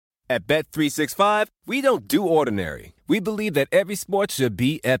At Bet365, we don't do ordinary. We believe that every sport should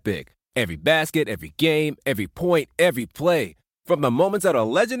be epic. Every basket, every game, every point, every play. From the moments that are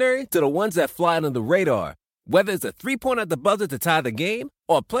legendary to the ones that fly under the radar. Whether it's a three-pointer at the buzzer to tie the game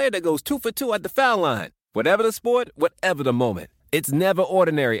or a player that goes 2 for 2 at the foul line. Whatever the sport, whatever the moment. It's never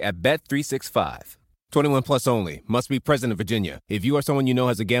ordinary at Bet365. 21 plus only. Must be present in Virginia. If you or someone you know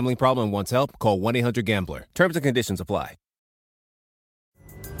has a gambling problem and wants help, call 1-800-GAMBLER. Terms and conditions apply.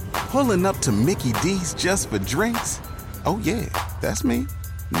 Pulling up to Mickey D's just for drinks? Oh yeah, that's me.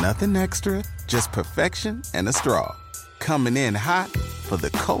 Nothing extra, just perfection and a straw. Coming in hot for the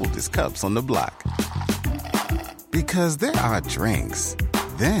coldest cups on the block. Because there are drinks.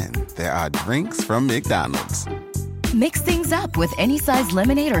 Then there are drinks from McDonald's. Mix things up with any size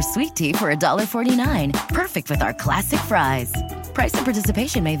lemonade or sweet tea for $1.49. Perfect with our classic fries. Price and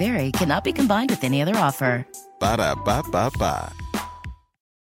participation may vary. Cannot be combined with any other offer. Ba-da-ba-ba-ba.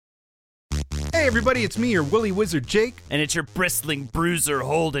 Hey everybody, it's me, your Woolly Wizard Jake. And it's your bristling bruiser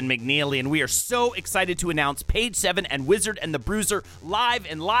Holden McNeely, and we are so excited to announce Page 7 and Wizard and the Bruiser live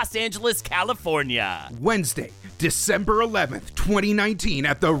in Los Angeles, California. Wednesday, December 11th, 2019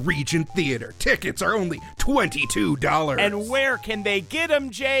 at the Regent Theater. Tickets are only $22. And where can they get them,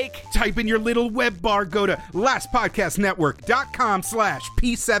 Jake? Type in your little web bar, go to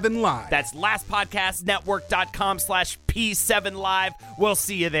lastpodcastnetwork.com/P7Live. That's lastpodcastnetwork.com/P7Live. We'll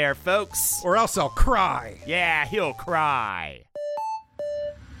see you there, folks. Or else I'll cry. Yeah, he'll cry.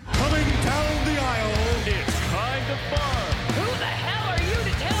 Coming down the aisle, it's kind of fun. Who the hell are you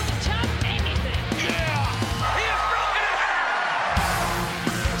to tell the chump anything? Yeah! He has broken it!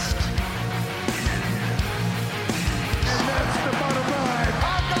 And that's the bottom line.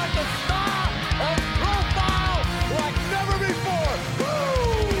 I've got the star of profile like never before.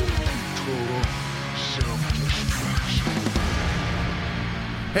 Woo! Total self-destruction.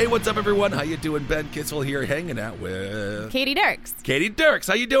 Hey, what's up, everyone? How you doing? Ben Kissel here, hanging out with Katie Dirks. Katie Dirks.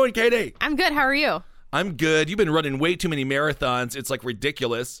 How you doing, Katie? I'm good. How are you? I'm good. You've been running way too many marathons. It's like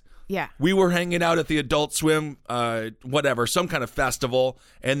ridiculous. Yeah. We were hanging out at the Adult Swim, some kind of festival,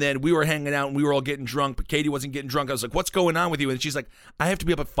 and then we were hanging out and we were all getting drunk, but Katie wasn't getting drunk. I was like, what's going on with you? And she's like, I have to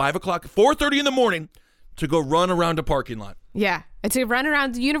be up at 5 o'clock, 4:30 in the morning to go run around a parking lot. Yeah. To run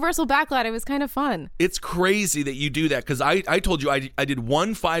around the Universal backlot, it was kind of fun. It's crazy that you do that because I told you I did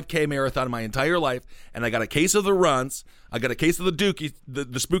one 5K marathon in my entire life, and I got a case of the runs, I got a case of the dookies,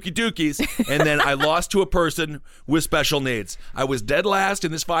 the spooky dookies, and then I lost to a person with special needs. I was dead last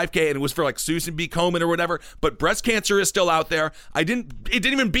in this 5K, and it was for like Susan B. Komen or whatever, but breast cancer is still out there. It didn't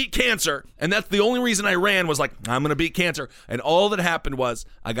even beat cancer, and that's the only reason I ran was like, I'm going to beat cancer. And all that happened was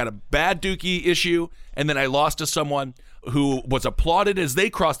I got a bad dookie issue, and then I lost to someone who was applauded as they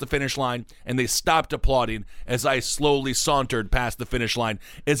crossed the finish line, and they stopped applauding as I slowly sauntered past the finish line,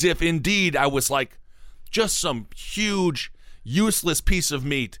 as if indeed I was like just some huge, useless piece of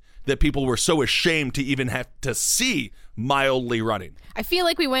meat that people were so ashamed to even have to see mildly running. I feel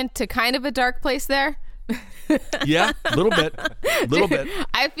like we went to kind of a dark place there. Yeah, a little bit.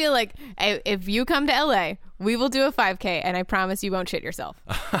 I feel like if you come to LA, we will do a 5K, and I promise you won't shit yourself.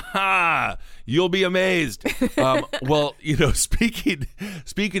 You'll be amazed. Well, speaking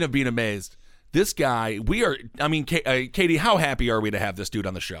of being amazed, this guy, Katie, how happy are we to have this dude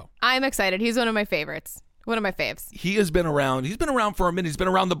on the show? I'm excited. He's one of my favorites. One of my faves. He has been around. He's been around for a minute. He's been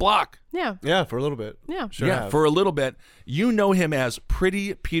around the block. Yeah. Yeah, for a little bit. Yeah. Sure yeah, have. for a little bit. You know him as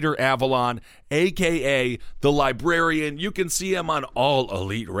Pretty Peter Avalon, a.k.a. the Librarian. You can see him on All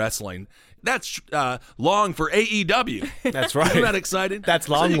Elite Wrestling. That's long for AEW. That's right. Isn't that exciting? That's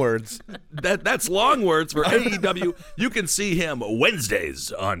long words. That's long words for AEW. You can see him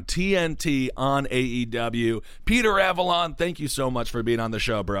Wednesdays on TNT on AEW. Peter Avalon, thank you so much for being on the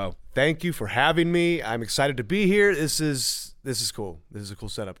show, bro. Thank you for having me. I'm excited to be here. This is cool. This is a cool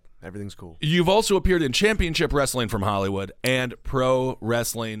setup. Everything's cool. You've also appeared in Championship Wrestling from Hollywood and Pro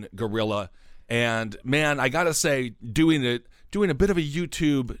Wrestling Guerrilla. And man, I gotta say, doing a bit of a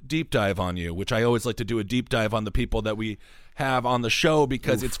YouTube deep dive on you, which I always like to do a deep dive on the people that we have on the show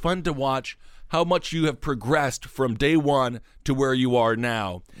because it's fun to watch how much you have progressed from day one to where you are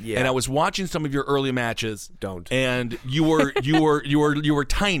now. Yeah. And I was watching some of your early matches. Don't. And you were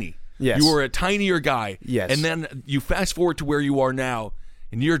tiny. Yes. You were a tinier guy. Yes. And then you fast forward to where you are now,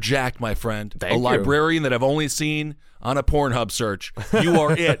 and you're jacked, my friend. Thank a you. librarian that I've only seen on a Pornhub search. You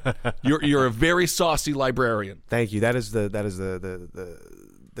are it. You're a very saucy librarian. Thank you. That is the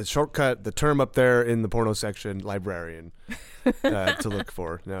shortcut, the term up there in the porno section, librarian, to look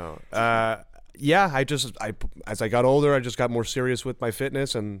for. No. Yeah, as I got older, I just got more serious with my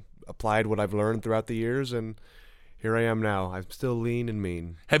fitness and applied what I've learned throughout the years, and here I am now. I'm still lean and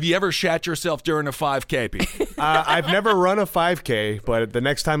mean. Have you ever shat yourself during a 5K, Pete? I've never run a 5K, but the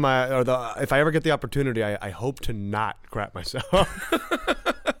next time if I ever get the opportunity, I hope to not crap myself.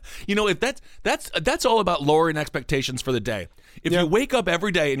 You know, if that's all about lowering expectations for the day. If you wake up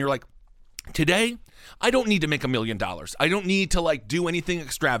every day and you're like, today, I don't need to make $1 million. I don't need to like do anything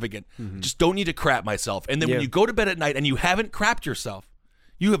extravagant. Just don't need to crap myself. And then when you go to bed at night and you haven't crapped yourself,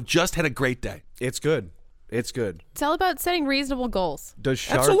 you have just had a great day. It's good. It's good. It's all about setting reasonable goals.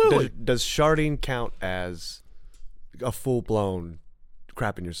 Absolutely. Does sharding count as a full-blown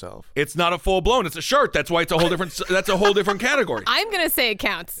crapping yourself? It's not a full-blown. It's a shirt. That's why it's a whole different. That's a whole different category. I'm gonna say it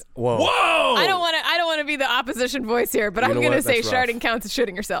counts. Whoa! I don't want to be the opposition voice here, but I'm gonna say sharding counts as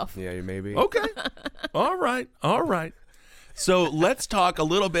shitting yourself. Yeah, you maybe. Okay. All right. So let's talk a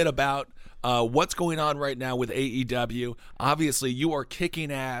little bit about what's going on right now with AEW. Obviously, you are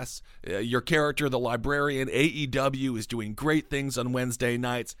kicking ass. Your character, the Librarian, AEW is doing great things on Wednesday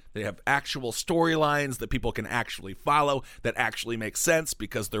nights. They have actual storylines that people can actually follow that actually make sense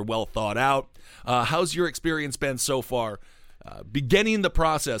because they're well thought out. How's your experience been so far, beginning the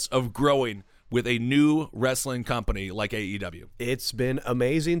process of growing with a new wrestling company like AEW? It's been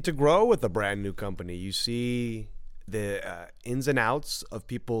amazing to grow with a brand new company. You see the ins and outs of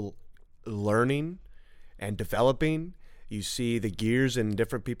people learning and developing. You see the gears in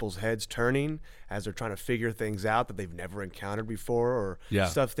different people's heads turning as they're trying to figure things out that they've never encountered before, or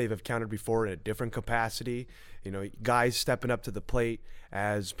stuff they've encountered before in a different capacity. You know, guys stepping up to the plate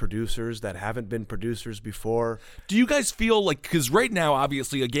as producers that haven't been producers before. Do you guys feel like, because right now,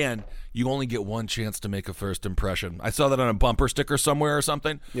 obviously, again, you only get one chance to make a first impression. I saw that on a bumper sticker somewhere or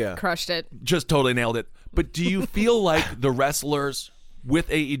something. Yeah. Crushed it. Just totally nailed it. But do you feel like the wrestlers with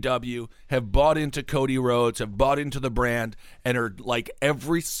AEW have bought into Cody Rhodes, have bought into the brand, and are like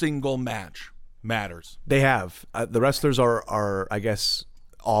every single match matters? They have. The wrestlers are, I guess,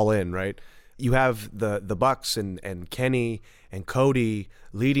 all in, right? You have the Bucks and Kenny and Cody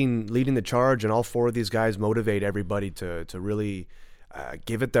leading the charge, and all four of these guys motivate everybody to really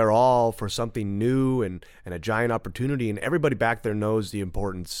give it their all for something new and a giant opportunity. And everybody back there knows the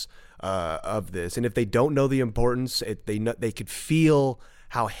importance of this. And if they don't know the importance, they could feel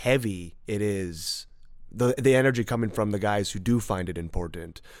how heavy it is, the energy coming from the guys who do find it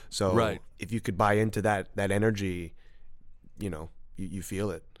important. So if you could buy into that energy, you know, you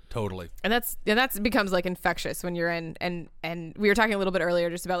feel it. Totally. And that's becomes like infectious when you're in, and we were talking a little bit earlier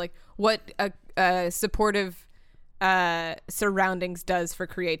just about like what a supportive surroundings does for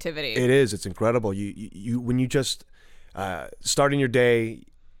creativity. It is. It's incredible. You when you just starting your day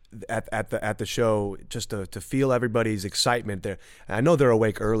at the show, just to feel everybody's excitement there. And I know they're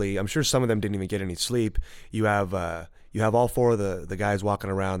awake early. I'm sure some of them didn't even get any sleep. You have all four of the guys walking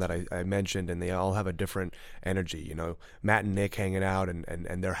around that I mentioned, and they all have a different energy. You know, Matt and Nick hanging out,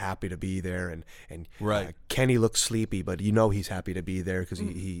 and they're happy to be there. And Kenny looks sleepy, but you know he's happy to be there because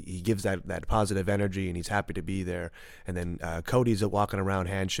he gives that positive energy, and he's happy to be there. And then Cody's walking around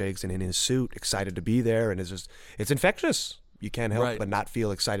handshakes and in his suit, excited to be there, and it's infectious. You can't help but not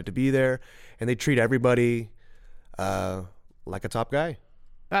feel excited to be there. And they treat everybody like a top guy.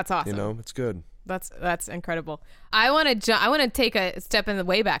 That's awesome. You know, it's good. That's incredible. I want to take a step in the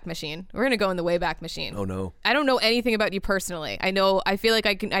Wayback Machine. We're gonna go in the Wayback Machine. Oh no! I don't know anything about you personally. I feel like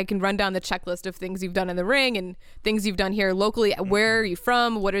I can run down the checklist of things you've done in the ring and things you've done here locally. Where are you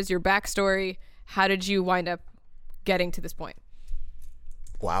from? What is your backstory? How did you wind up getting to this point?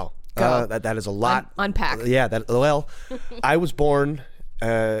 Wow, that is a lot. Unpack. Yeah. I was born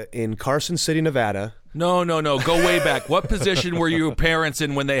in Carson City, Nevada. No. Go way back. What position were your parents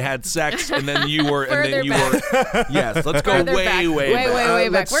in when they had sex, and then you were? Yes, let's go way back. Way back. Where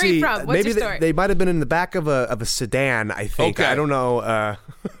are you from? What's your story? They might have been in the back of a sedan. I think. Okay. I don't know.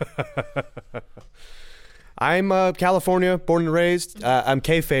 I'm California, born and raised. I'm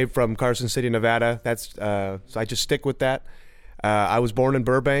kayfabe from Carson City, Nevada. That's so I just stick with that. I was born in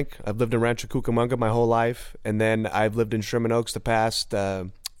Burbank. I've lived in Rancho Cucamonga my whole life, and then I've lived in Sherman Oaks the past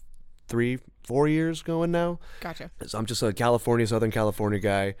 3-4 years going now. Gotcha. So I'm just a Southern California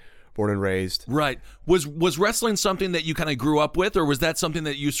guy, born and raised. Right. Was wrestling something that you kind of grew up with, or was that something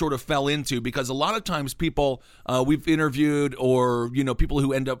that you sort of fell into? Because a lot of times people we've interviewed, or people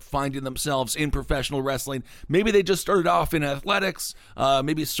who end up finding themselves in professional wrestling, maybe they just started off in athletics,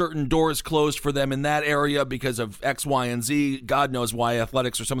 maybe certain doors closed for them in that area because of X, Y, and Z. God knows why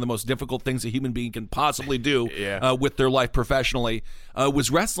athletics are some of the most difficult things a human being can possibly do with their life professionally.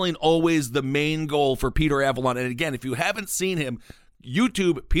 Was wrestling always the main goal for Peter Avalon? And again, if you haven't seen him,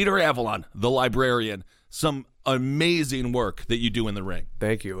 YouTube Peter Avalon, the Librarian. Some amazing work that you do in the ring.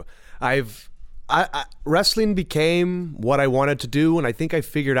 Thank you. I've Wrestling became what I wanted to do, and I think I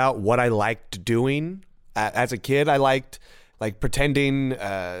figured out what I liked doing. As a kid, I liked like pretending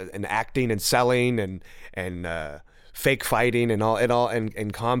and acting and selling and fake fighting and all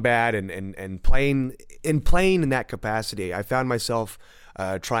and combat and playing in that capacity. I found myself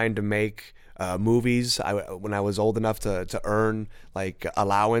trying to make movies. When I was old enough to earn like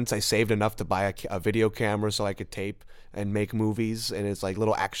allowance, I saved enough to buy a video camera so I could tape and make movies, and it's like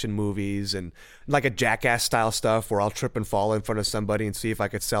little action movies and like a Jackass style stuff where I'll trip and fall in front of somebody and see if I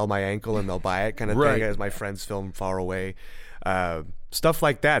could sell my ankle and they'll buy it kind of thing as my friends film far away. Stuff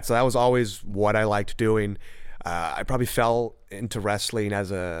like that. So that was always what I liked doing. I probably fell into wrestling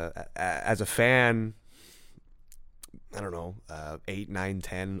as a fan, I don't know, 8, 9,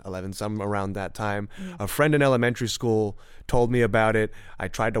 10, 11, some around that time. A friend in elementary school told me about it. I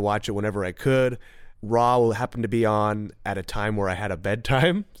tried to watch it whenever I could. Raw happened to be on at a time where I had a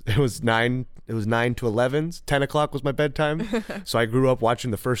bedtime. It was 9 to 11. 10 o'clock was my bedtime. So I grew up watching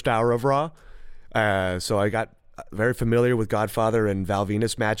the first hour of Raw. So I got very familiar with Godfather and Val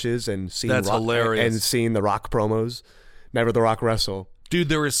Venus matches and seeing That's hilarious. And seeing the Rock promos. Never the Rock wrestle. Dude,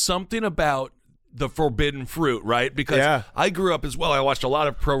 there is something about the forbidden fruit, right? Because I grew up as well. I watched a lot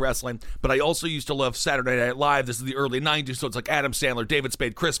of pro wrestling, but I also used to love Saturday Night Live. This is the early 90s, so it's like Adam Sandler, David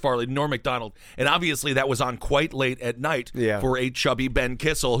Spade, Chris Farley, Norm Macdonald. And obviously that was on quite late at night for a chubby Ben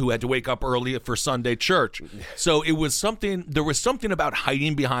Kissel who had to wake up early for Sunday church. So there was something about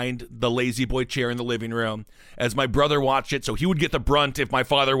hiding behind the lazy boy chair in the living room as my brother watched it, so he would get the brunt if my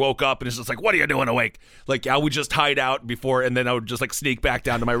father woke up and it's just like, what are you doing awake? Like, I would just hide out before, and then I would just like sneak back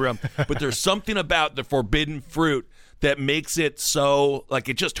down to my room. But there's something about the forbidden fruit that makes it so, like,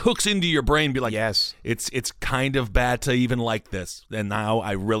 it just hooks into your brain, be like, yes, it's kind of bad to even like this, and now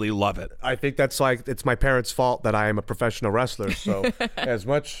I really love it. I think that's like, it's my parents' fault that I am a professional wrestler, so as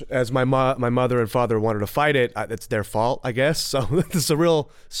much as my mother and father wanted to fight it, it's their fault, I guess. So this is a real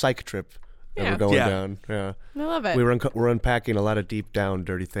psych trip that we're going down. Yeah, I love it. We're unpacking a lot of deep down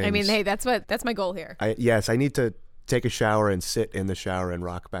dirty things. I mean, hey, that's my goal here. I need to take a shower and sit in the shower and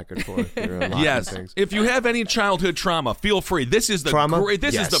rock back and forth. Yes. Things. If you have any childhood trauma, feel free. This is the trauma? is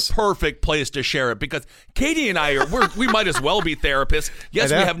the perfect place to share it, because Katie and I we might as well be therapists.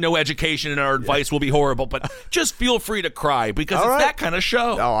 Yes, we have no education and our advice will be horrible, but just feel free to cry, because it's that kind of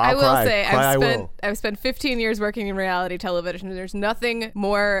show. Oh, I will say I've spent 15 years working in reality television, and there's nothing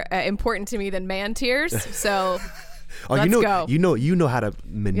more important to me than man tears. So let's go. You know how to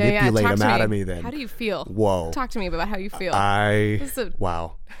manipulate anatomy. Then how do you feel? Whoa! Talk to me about how you feel.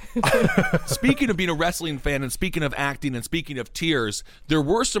 Wow. Speaking of being a wrestling fan, and speaking of acting, and speaking of tears, there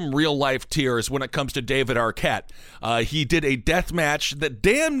were some real life tears when it comes to David Arquette. He did a death match that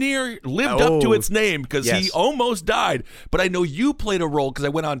damn near lived up to its name, because he almost died. But I know you played a role, because I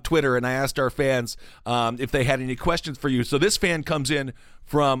went on Twitter and I asked our fans if they had any questions for you. So this fan comes in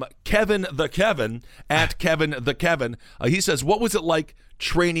from Kevin the Kevin at Kevin the Kevin. He says, what was it like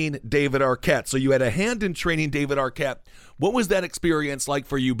training David Arquette? So you had a hand in training David Arquette. What was that experience like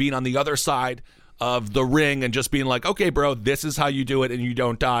for you, being on the other side of the ring and just being like, okay, bro, this is how you do it and you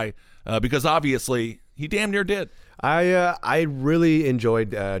don't die? Because obviously he damn near did. I really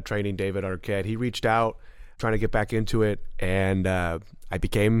enjoyed training David Arquette. He reached out trying to get back into it, and I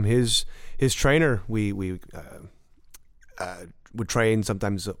became his trainer. We would train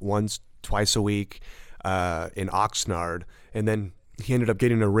sometimes once, twice a week in Oxnard, and then he ended up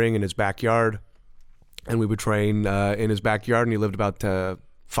getting a ring in his backyard, and we would train in his backyard, and he lived about 10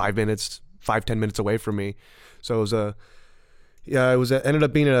 minutes away from me. So it was ended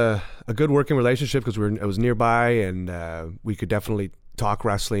up being a good working relationship, because it was nearby, and we could definitely talk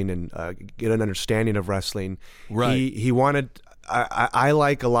wrestling and get an understanding of wrestling. Right. He wanted. I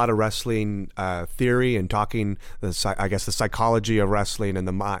like a lot of wrestling theory and talking, the psychology of wrestling and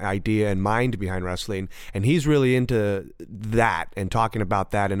the idea and mind behind wrestling. And he's really into that and talking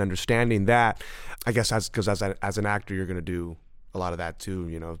about that and understanding that. I guess because as an actor, you're going to do a lot of that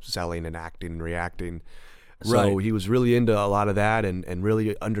too, selling and acting and reacting. So he was really into a lot of that and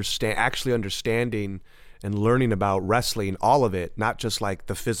really understanding and learning about wrestling, all of it, not just like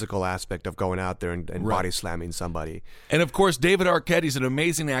the physical aspect of going out there and body slamming somebody. And of course, David Arquette, he's an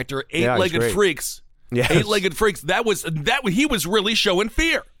amazing actor. Eight-Legged Freaks. Yes. Eight-Legged Freaks. That he was really showing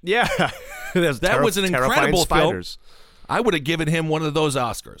fear. Yeah. That was an incredible film. Spiders. I would have given him one of those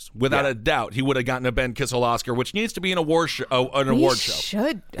Oscars without a doubt. He would have gotten a Ben Kissel Oscar, which needs to be an award show.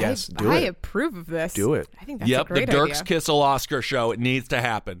 Should. Yes, I approve of this. Do it. I think that's a great the Dirks idea. Kissel Oscar show. It needs to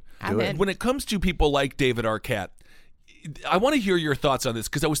happen. When it comes to people like David Arquette, I want to hear your thoughts on this,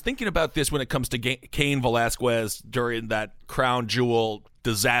 because I was thinking about this when it comes to Cain Velasquez during that Crown Jewel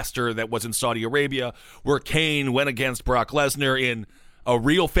disaster that was in Saudi Arabia, where Kane went against Brock Lesnar in a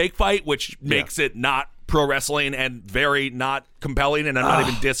real fake fight, which makes it not pro wrestling and very not compelling, and I'm not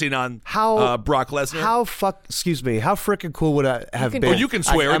even dissing on Brock Lesnar. How freaking cool would it have been? Oh, you can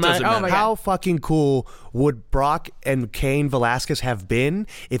swear, it doesn't matter. How fucking cool would Brock and Cain Velasquez have been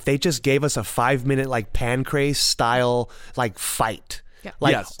if they just gave us a 5-minute like Pancrase style like fight? Yeah.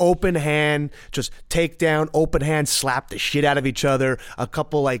 Like Yes. open hand, just take down, open hand, slap the shit out of each other, a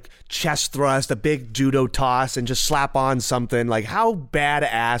couple like chest thrust, a big judo toss, and just slap on something. Like how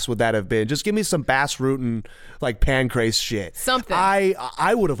badass would that have been? Just give me some Bass Rutten like Pancrase shit. Something.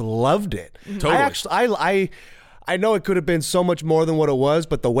 I would have loved it. Totally. I know it could have been so much more than what it was,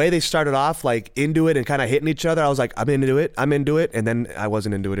 but the way they started off, like into it and kind of hitting each other, I was like, I'm into it, and then I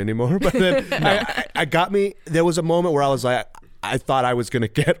wasn't into it anymore. But then I got me. There was a moment where I was like, I thought I was going to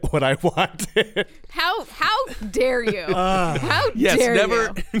get what I wanted. How dare you? How dare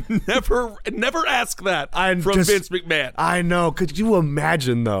you? never ask that from Vince McMahon. I know. Could you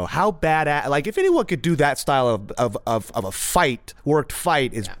imagine though how bad? Like if anyone could do that style of a worked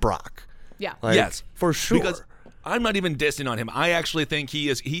fight, is Brock. Yeah. Like, yes, for sure. Because I'm not even dissing on him. I actually think he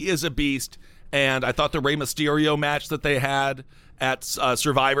is a beast, and I thought the Rey Mysterio match that they had at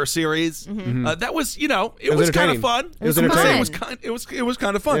Survivor Series, that was, it was kind of fun. It was entertaining. It was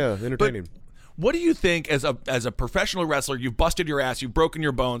kind of fun. Yeah, entertaining. But what do you think as a professional wrestler? You've busted your ass, you've broken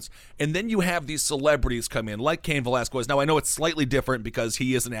your bones, and then you have these celebrities come in like Cain Velasquez. Now I know it's slightly different because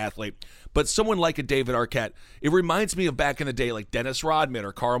he is an athlete, but someone like a David Arquette, it reminds me of back in the day, like Dennis Rodman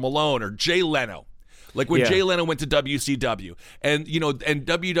or Karl Malone or Jay Leno. Like when Jay Leno went to WCW, and and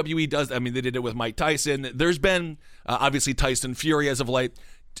WWE does. I mean, they did it with Mike Tyson. There's been obviously Tyson Fury as of late.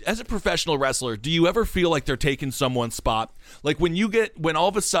 As a professional wrestler, do you ever feel like they're taking someone's spot? Like when all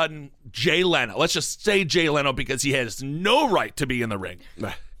of a sudden Jay Leno, let's just say Jay Leno because he has no right to be in the ring.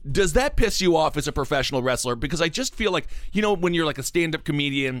 Does that piss you off as a professional wrestler? Because I just feel like, when you're like a stand-up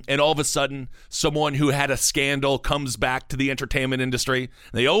comedian and all of a sudden someone who had a scandal comes back to the entertainment industry,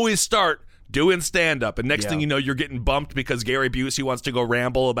 they always start doing stand-up, and next thing you know, you're getting bumped because Gary Busey wants to go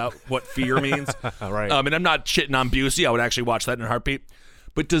ramble about what fear means. Right. And I'm not shitting on Busey. I would actually watch that in a heartbeat.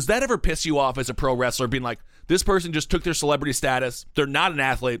 But does that ever piss you off as a pro wrestler, being like, this person just took their celebrity status, they're not an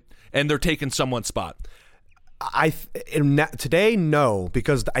athlete, and they're taking someone's spot? Today, no,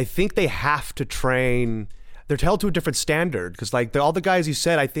 because I think they have to train. They're held to a different standard because, like all the guys you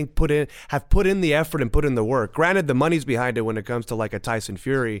said, I think have put in the effort and put in the work. Granted, the money's behind it when it comes to like a Tyson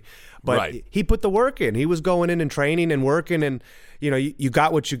Fury, but he put the work in. He was going in and training and working, and you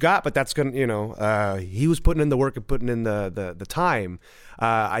got what you got. But that's gonna, he was putting in the work and putting in the time.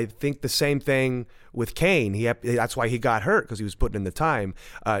 I think the same thing with Kane. That's why he got hurt, because he was putting in the time.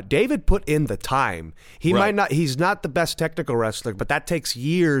 David put in the time. He's not the best technical wrestler, but that takes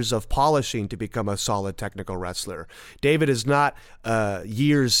years of polishing to become a solid technical wrestler. David is not a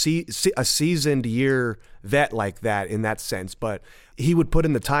seasoned year vet like that in that sense, but he would put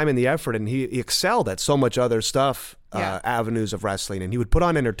in the time and the effort, and he excelled at so much other stuff. Avenues of wrestling, and he would put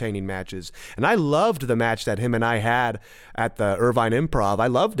on entertaining matches. And I loved the match that him and I had at the Irvine Improv. I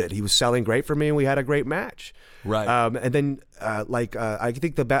loved it. He was selling great for me, and we had a great match. Right. And then I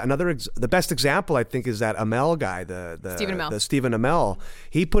think the best example I think is that Amell guy, the Stephen Amell.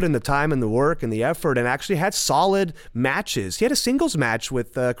 He put in the time and the work and the effort, and actually had solid matches. He had a singles match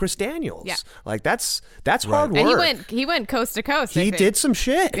with Chris Daniels. Yeah. Like that's hard work. And he went coast to coast. He did some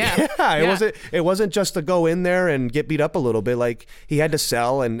shit. Yeah. It wasn't just to go in there and get beat up a little bit. Like he had to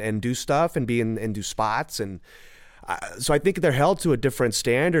sell and do stuff and and do spots, and so I think they're held to a different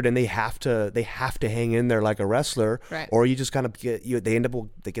standard, and they have to hang in there like a wrestler, right. Or you just kind of get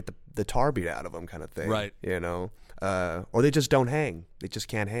they get the tar beat out of them, kind of thing, right? Or they just don't hang. They just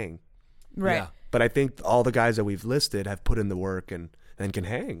can't hang, right? Yeah. But I think all the guys that we've listed have put in the work and can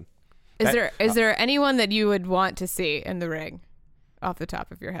hang. Is there anyone that you would want to see in the ring, off the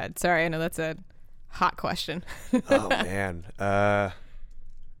top of your head? Sorry, I know that's a hot question. Oh man, how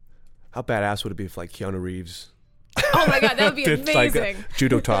badass would it be if like Keanu Reeves? Oh my god, that would be amazing. Like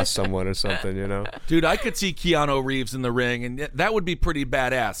judo toss someone or something, Dude, I could see Keanu Reeves in the ring, and that would be pretty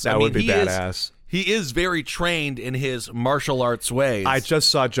badass. That would be badass. He is very trained in his martial arts ways. I just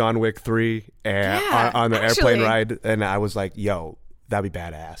saw John Wick 3 on the airplane ride, and I was like, yo, that'd be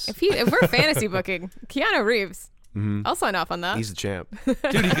badass. If we're fantasy booking, Keanu Reeves. Mm-hmm. I'll sign off on that. He's the champ.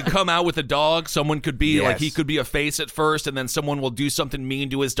 Dude, he could come out with a dog. Someone could be like, he could be a face at first, and then someone will do something mean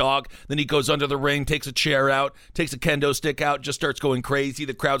to his dog. Then he goes under the ring, takes a chair out, takes a kendo stick out, just starts going crazy.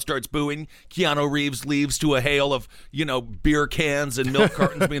 The crowd starts booing. Keanu Reeves leaves to a hail of, beer cans and milk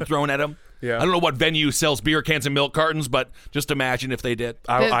cartons being thrown at him. Yeah. I don't know what venue sells beer cans and milk cartons, but just imagine if they did.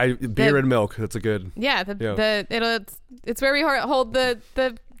 Beer and milk. That's a good. Yeah, it's where we hold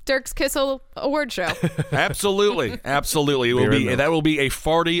the Dirks Kissel award show. Absolutely. That will be a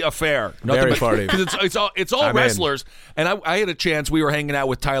farty affair. Very farty. Because it's all wrestlers. And I had a chance. We were hanging out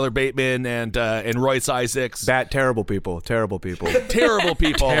with Tyler Bateman and Royce Isaacs. Terrible people. Terrible people.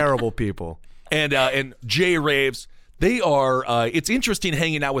 And Jay Raves. They are. It's interesting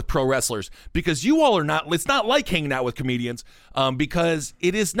hanging out with pro wrestlers because you all are not. It's not like hanging out with comedians because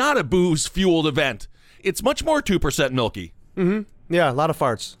it is not a booze fueled event. It's much more 2% milky. Mm-hmm. Yeah, a lot of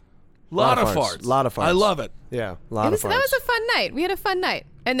farts. Lot of farts. I love it. Yeah, a lot of farts. That was a fun night. We had a fun night.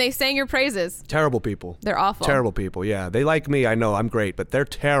 And they sang your praises. Terrible people. They're awful. Terrible people, yeah. They like me, I know, I'm great, but they're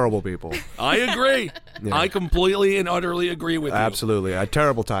terrible people. I agree. Yeah. I completely and utterly agree with you. Absolutely. A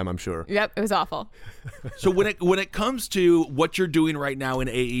terrible time, I'm sure. Yep, it was awful. So when it comes to what you're doing right now in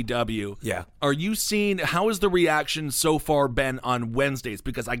AEW, yeah, are you seeing, how has the reaction so far been on Wednesdays?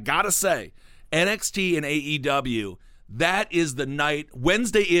 Because I gotta say, NXT and AEW, that is the night.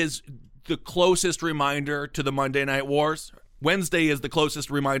 Wednesday is the closest reminder to the Monday Night Wars. Wednesday is the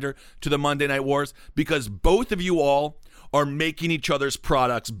closest reminder to the Monday Night Wars because both of you all are making each other's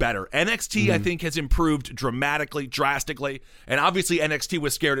products better. NXT, I think, has improved dramatically, drastically. And obviously NXT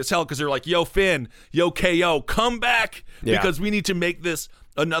was scared as hell because they're like, yo, Finn, yo, KO, come back because we need to make this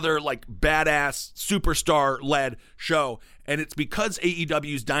another like badass superstar-led show. And it's because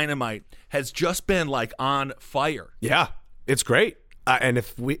AEW's Dynamite has just been like on fire. Yeah, it's great. And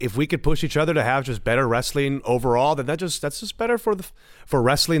if we could push each other to have just better wrestling overall, then that's just better for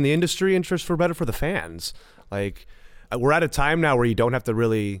wrestling, the industry, and just better for the fans. Like we're at a time now where you don't have to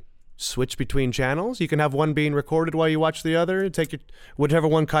really switch between channels. You can have one being recorded while you watch the other. Take whichever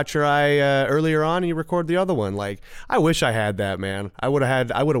one caught your eye earlier on, and you record the other one. Like I wish I had that, man. I would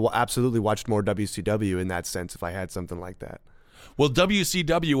have absolutely watched more WCW in that sense if I had something like that. Well,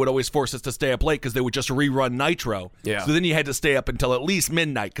 WCW would always force us to stay up late because they would just rerun Nitro. Yeah. So then you had to stay up until at least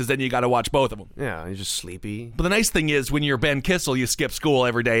midnight because then you got to watch both of them. Yeah, you're just sleepy. But the nice thing is when you're Ben Kissel, you skip school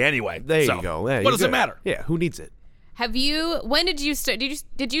every day anyway. There you go. Yeah, what does it matter? Yeah, who needs it? When did you start?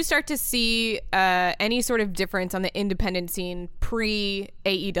 Did you start to see any sort of difference on the independent scene pre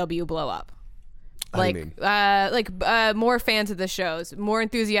AEW blow up? Like more fans of the shows, more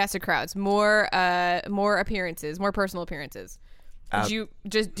enthusiastic crowds, more appearances, more personal appearances. Did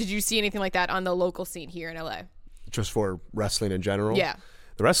you see anything like that on the local scene here in LA? Just for wrestling in general? Yeah.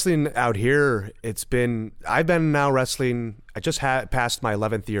 The wrestling out here, I've been now wrestling, I just passed my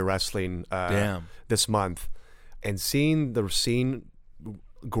 11th year wrestling this month, and seeing the scene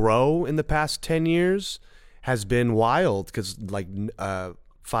grow in the past 10 years has been wild because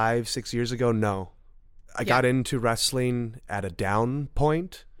 5-6 years ago, I got into wrestling at a down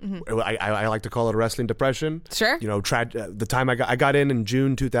point. Mm-hmm. I like to call it a wrestling depression. Sure. You know, the time I got in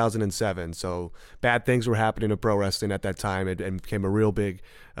June 2007. So bad things were happening to pro wrestling at that time. It became a real big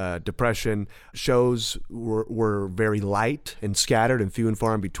depression. Shows were very light and scattered and few and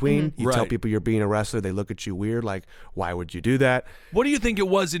far in between. Mm-hmm. You tell people you're being a wrestler, they look at you weird, like, why would you do that? What do you think it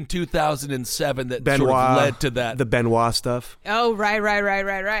was in 2007 that sort of led to that? The Benoit stuff. Oh,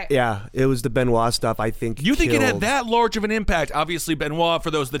 right. Yeah, it was the Benoit stuff, I think. You think it had that large of an impact? Obviously, Benoit, for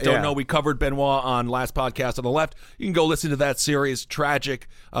those that don't know, we covered Benoit on last podcast on the left. You can go listen to that series. Tragic.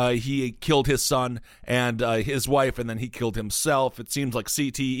 He killed his son and his wife, and then he killed himself. It seems like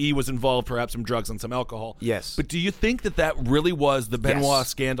CTE was involved, perhaps some drugs and some alcohol. Yes. But do you think that really was the Benoit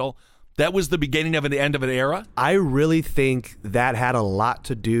scandal? That was the beginning of the end of an era? I really think that had a lot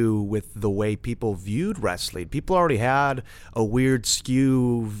to do with the way people viewed wrestling. People already had a weird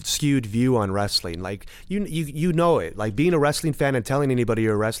skewed view on wrestling. Like, you know it. Like, being a wrestling fan and telling anybody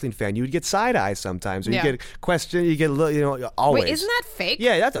you're a wrestling fan, you would get side eye sometimes. Or you get questioned, you get, always. Wait, isn't that fake?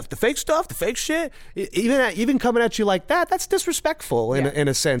 Yeah, that's the fake stuff, the fake shit. Even coming at you like that's disrespectful in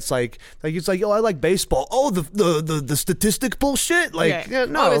a sense. Like it's like, I like baseball. Oh, the statistic bullshit? Like, no.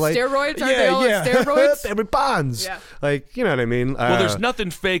 The steroids? Steroids? Every Bonds. Yeah. Like, you know what I mean? Well, there's nothing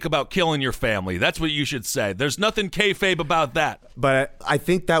fake about killing your family. That's what you should say. There's nothing kayfabe about that. But I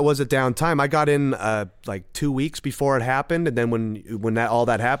think that was a down time. I got in like 2 weeks before it happened, and then when all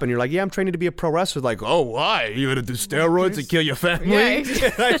that happened, you're like, yeah, I'm training to be a pro wrestler. Like, oh, why? You gonna do steroids and kill your family? Yeah.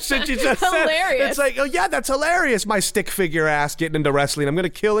 That shit you just said. Hilarious. It's like, oh yeah, that's hilarious. My stick figure ass getting into wrestling. I'm gonna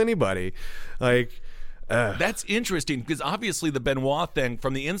kill anybody. Like. That's interesting because obviously the Benoit thing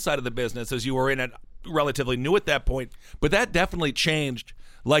from the inside of the business, as you were in it relatively new at that point, but that definitely changed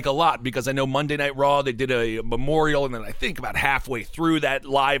like a lot because I know Monday Night Raw, they did a memorial, and then I think about halfway through that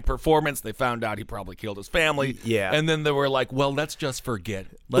live performance, they found out he probably killed his family. Yeah. And then they were like, well, let's just forget.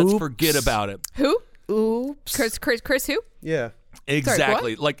 Let's forget about it. Who? Oops. Chris who? Yeah.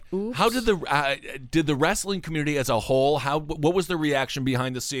 Exactly. Sorry, like, how did the wrestling community as a whole? What was the reaction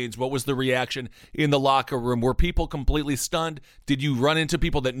behind the scenes? What was the reaction in the locker room? Were people completely stunned? Did you run into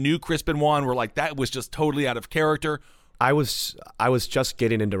people that knew Chris Benoit and were like, that was just totally out of character? I was just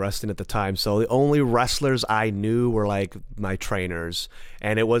getting into wrestling at the time, so the only wrestlers I knew were like my trainers,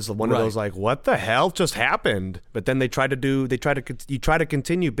 and it was one of those like, what the hell just happened? But then you try to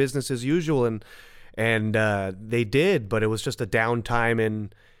continue business as usual, and they did, but it was just a downtime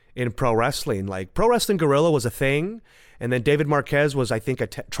in pro wrestling. Like Pro Wrestling Guerrilla was a thing, and then David Marquez was, I think,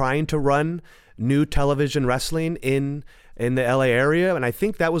 trying to run new television wrestling in the LA area, and I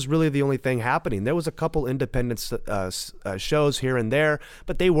think that was really the only thing happening. There was a couple independent shows here and there,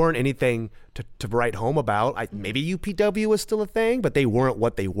 but they weren't anything to write home about. Maybe UPW was still a thing, but they weren't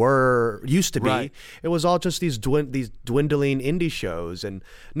what they used to be. Right. It was all just these dwindling indie shows and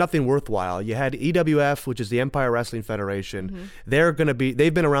nothing worthwhile. You had EWF, which is the Empire Wrestling Federation. Mm-hmm.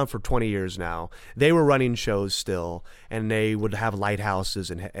 They've been around for 20 years now. They were running shows still, and they would have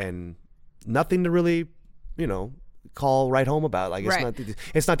lighthouses and nothing to really, write home about. Like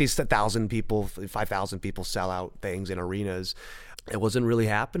it's not these 1,000 people, 5,000 people sell out things in arenas. It wasn't really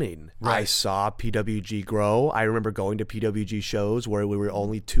happening. Right. I saw PWG grow. I remember going to PWG shows where we were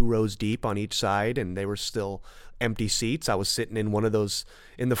only 2 rows deep on each side, and they were still empty seats. I was sitting in one of those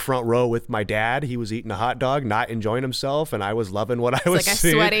in the front row with my dad. He was eating a hot dog, not enjoying himself, and I was loving what I was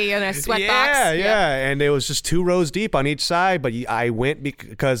seeing. Like a sweaty in a sweat box. Yeah. And it was just 2 rows deep on each side. But I went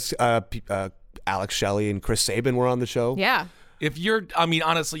because Alex Shelley and Chris Sabin were on the show. Yeah.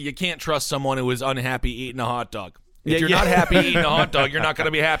 Honestly, you can't trust someone who is unhappy eating a hot dog. If you're not happy eating a hot dog, you're not going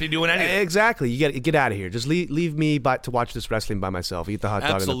to be happy doing anything. Exactly. You get out of here. Just leave me to watch this wrestling by myself. Eat the hot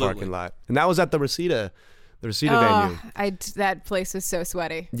dog in the parking lot. And that was at the Reseda venue. That place was so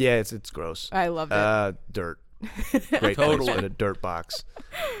sweaty. Yeah, it's gross. I loved it. Dirt. Great place in a dirt box.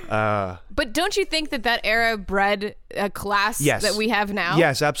 But don't you think that era bred a class that we have now?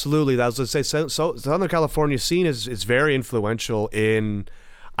 Yes, absolutely. I was going to say, so Southern California scene is very influential in,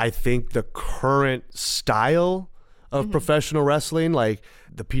 I think, the current style of professional wrestling, like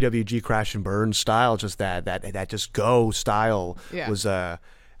the PWG Crash and Burn style, just that just go style was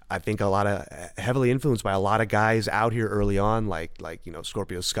I think a lot of heavily influenced by a lot of guys out here early on, like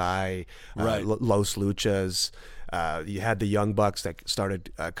Scorpio Sky, Los Luchas. You had the Young Bucks that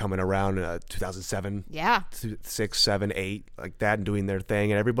started coming around 2007, 6, 7, 8, like that, and doing their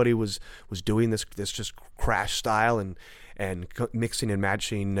thing, and everybody was doing this just crash style and mixing and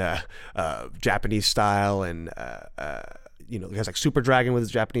matching Japanese style and guys like Super Dragon with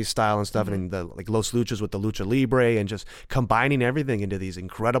his Japanese style and stuff, and then like Los Luchas with the Lucha Libre, and just combining everything into these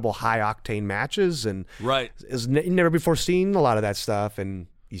incredible high octane matches. And it's never before seen a lot of that stuff, and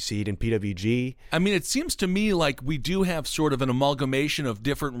you see it in PWG. I mean, it seems to me like we do have sort of an amalgamation of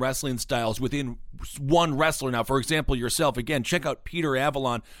different wrestling styles within one wrestler. Now, for example, yourself, again, check out Peter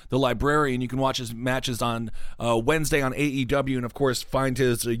Avalon, the Librarian. You can watch his matches on Wednesday on AEW, and of course find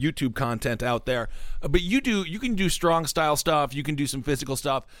his YouTube content out there. But you can do strong style stuff. You can do some physical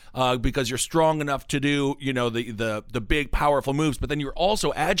stuff because you're strong enough to do the big powerful moves. But then you're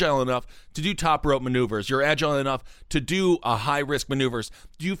also agile enough to do top rope maneuvers. You're agile enough to do high risk maneuvers.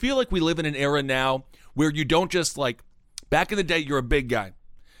 Do you feel like we live in an era now where you don't just like back in the day? You're a big guy.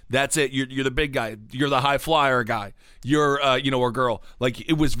 That's it. You're the big guy. You're the high flyer guy. You're a girl. Like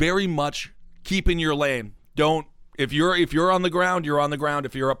it was very much keep in your lane. If you're on the ground, you're on the ground.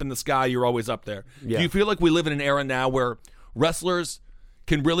 If you're up in the sky, you're always up there. Yeah. Do you feel like we live in an era now where wrestlers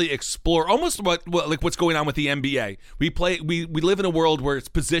can really explore almost what's going on with the NBA? We live in a world where it's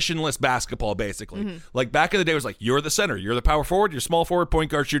positionless basketball basically. Mm-hmm. Like back in the day, it was like you're the center, you're the power forward, you're small forward,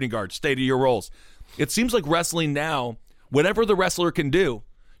 point guard, shooting guard. Stay to your roles. It seems like wrestling now, whatever the wrestler can do,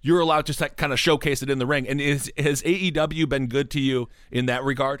 you're allowed to kind of showcase it in the ring. And has AEW been good to you in that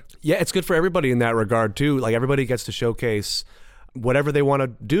regard? Yeah, it's good for everybody in that regard, too. Like, everybody gets to showcase whatever they want to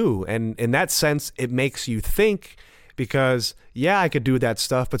do. And in that sense, it makes you think because, I could do that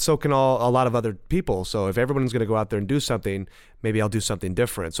stuff, but so can a lot of other people. So if everyone's going to go out there and do something, maybe I'll do something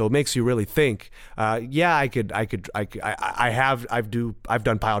different. So it makes you really think. I've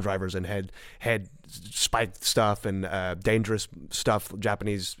done pile drivers and head spike stuff and dangerous stuff,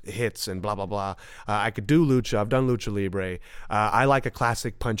 Japanese hits and blah, blah, blah. I could do lucha. I've done lucha libre. I like a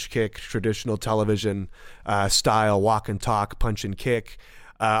classic punch kick, traditional television style, walk and talk, punch and kick.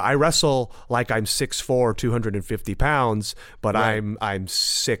 I wrestle like I'm 6'4", 250 pounds, but I'm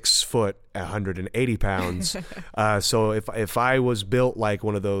 6 foot, 180 pounds. So if I was built like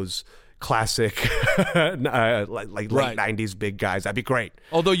one of those classic like late 90s big guys, that'd be great.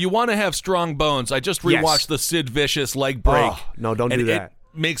 Although you want to have strong bones. I just rewatched the Sid Vicious leg break. Oh, no, don't do that.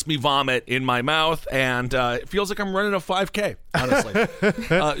 It makes me vomit in my mouth, and it feels like I'm running a 5K,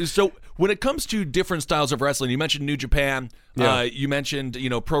 honestly. So when it comes to different styles of wrestling, you mentioned New Japan. You mentioned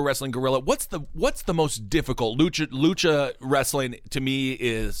Pro Wrestling Guerrilla. What's the most difficult? Lucha wrestling to me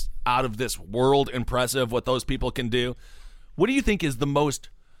is out of this world impressive. What those people can do. What do you think is the most,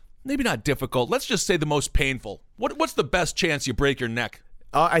 maybe not difficult, let's just say the most painful? What's the best chance you break your neck?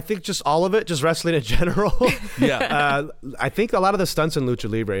 I think just all of it, just wrestling in general. Yeah. I think a lot of the stunts in Lucha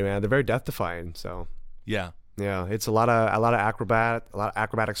Libre, man, they're very death-defying. So yeah, it's a lot of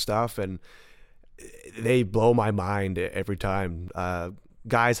acrobatic stuff, and they blow my mind every time.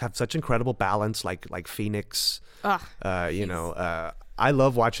 Guys have such incredible balance, like Phoenix. I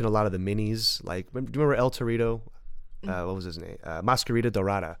love watching a lot of the minis. Like, do you remember El Torito? What was his name? Mascarita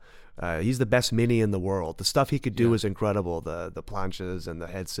Dorada. He's the best mini in the world. The stuff he could do is incredible. The planches and the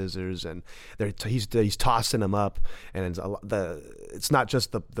head scissors, and he's tossing them up, and it's not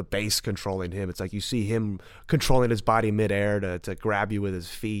just the base controlling him. It's like you see him controlling his body midair to grab you with his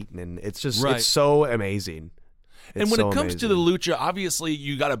feet, and it's just it's so amazing. And when it comes to the lucha, obviously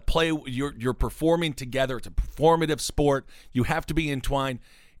you got to play. You're performing together. It's a performative sport. You have to be entwined.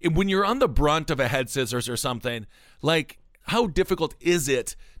 And when you're on the brunt of a head scissors or something, like, how difficult is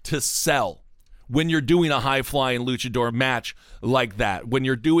it to sell when you're doing a high-flying luchador match like that? When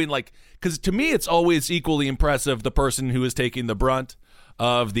you're doing, like, because to me it's always equally impressive the person who is taking the brunt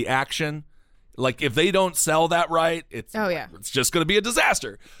of the action. Like, if they don't sell that right, it's just going to be a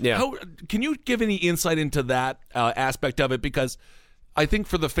disaster. Yeah. Can you give any insight into that aspect of it? Because I think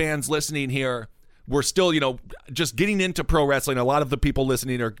for the fans listening here, we're still, just getting into pro wrestling. A lot of the people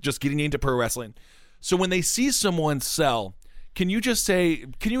listening are just getting into pro wrestling. So when they see someone sell, can you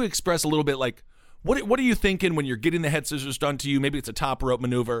express a little bit, like, what are you thinking when you're getting the head scissors done to you? Maybe it's a top rope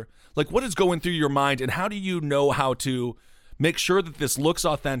maneuver. Like, what is going through your mind, and how do you know how to make sure that this looks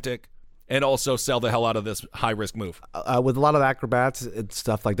authentic and also sell the hell out of this high risk move? With a lot of acrobats and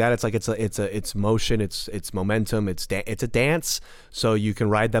stuff like that, it's like it's motion, it's momentum, it's a dance. So you can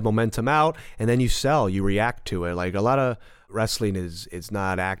ride that momentum out, and then you react to it. Like, a lot of wrestling is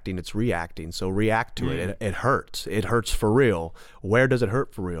not acting, it's reacting. So react to it. It hurts. It hurts for real. Where does it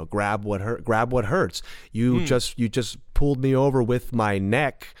hurt for real? Grab what hurts. You just pulled me over with my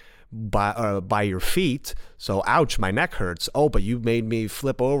neck by your feet, so ouch, my neck hurts. Oh, but you made me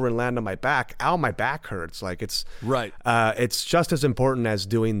flip over and land on my back. Ow, my back hurts. Like, it's right. It's just as important as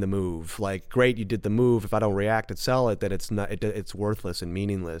doing the move. Like, great, you did the move. If I don't react and sell it, then it's worthless and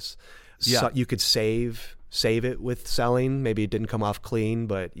meaningless. Yeah. So you could save it with selling. Maybe it didn't come off clean,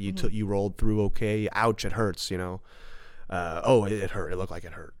 but you rolled through okay. Ouch, it hurts. Oh, it hurt. It looked like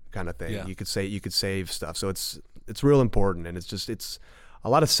it hurt, kind of thing. Yeah. You could save stuff. So it's real important, and it's a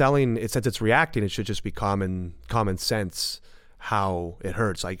lot of selling. Since it's reacting, it should just be common sense how it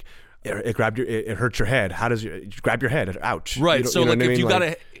hurts. Like, it hurts your head. How does you grab your head? Ouch. Right. So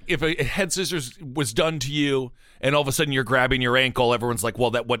like, if a head scissors was done to you, and all of a sudden you're grabbing your ankle, everyone's like,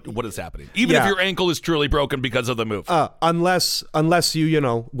 well, what is happening? Even if your ankle is truly broken because of the move. Unless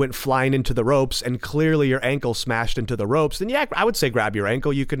you went flying into the ropes and clearly your ankle smashed into the ropes, then I would say grab your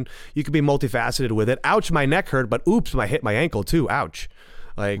ankle. You can be multifaceted with it. Ouch, my neck hurt, but oops, I hit my ankle too. Ouch.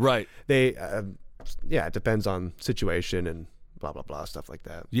 Like, right. It depends on situation and blah blah blah, stuff like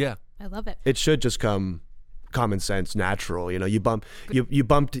that. Yeah, I love it. It should just come common sense, natural. You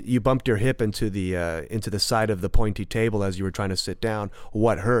bumped your hip into the side of the pointy table as you were trying to sit down.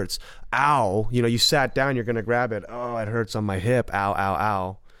 What hurts? Ow! You sat down. You're gonna grab it. Oh, it hurts on my hip. Ow! Ow!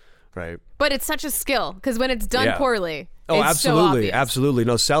 Ow! Right. But it's such a skill, because when it's done poorly. Oh, it's absolutely, so absolutely.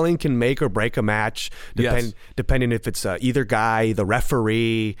 No, selling can make or break a match, depending if it's either guy, the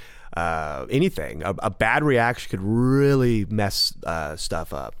referee, anything. A bad reaction could really mess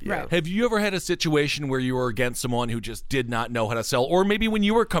stuff up. Right. Have you ever had a situation where you were against someone who just did not know how to sell, or maybe when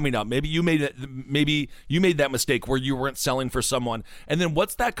you were coming up, maybe you made that mistake where you weren't selling for someone, and then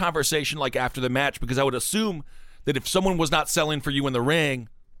what's that conversation like after the match? Because I would assume that if someone was not selling for you in the ring,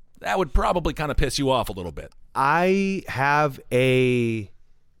 that would probably kind of piss you off a little bit. I have a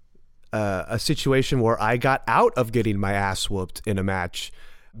situation where I got out of getting my ass whooped in a match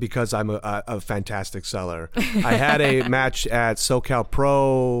because I'm a fantastic seller. I had a match at SoCal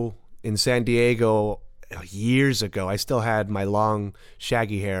Pro in San Diego years ago. I still had my long,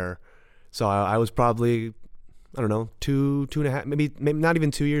 shaggy hair, so I was probably I don't know, two and a half, maybe not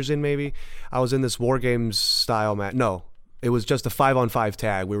even 2 years in. Maybe I was in this War Games style match. No, it was just a 5-on-5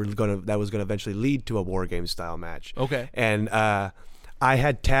 tag. That was gonna eventually lead to a War Games style match. Okay. And I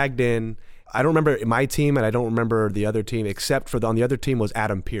had tagged in. I don't remember my team, and I don't remember the other team, except for on the other team was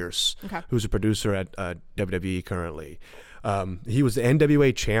Adam Pearce, who's a producer at WWE currently. He was the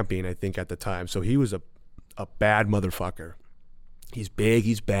NWA champion, I think, at the time. So he was a bad motherfucker. He's big,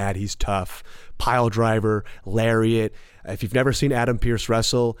 he's bad, he's tough. Pile driver, lariat. If you've never seen Adam Pearce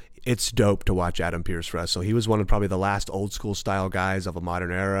wrestle, it's dope to watch Adam Pearce wrestle. He was one of probably the last old school style guys of a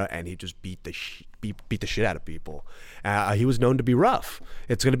modern era, and he just beat the shit out of people. He was known to be rough.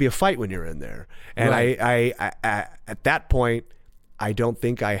 It's going to be a fight when you're in there. And right. I at that point, I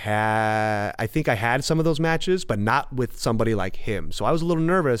think I had some of those matches, but not with somebody like him. So I was a little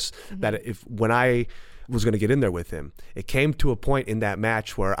nervous that when I was going to get in there with him, it came to a point in that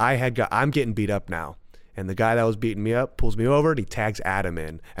match where I'm getting beat up now. And the guy that was beating me up pulls me over and he tags Adam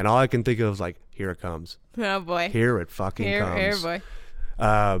in. And all I can think of is like, here it comes. Oh, boy. Here it fucking comes. Here,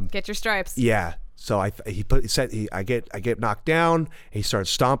 boy. Get your stripes. Yeah. So I get knocked down. He starts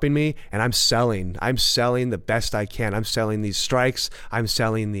stomping me, and I'm selling the best I can. I'm selling these strikes. I'm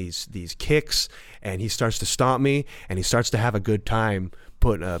selling these kicks, and he starts to stomp me, and he starts to have a good time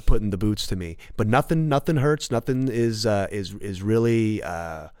putting the boots to me. But nothing hurts. Nothing is really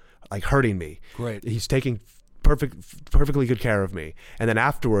like hurting me. Great. He's taking perfectly good care of me. And then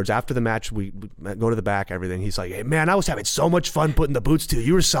afterwards, after the match, we go to the back, everything. He's like, hey, man, I was having so much fun putting the boots to you.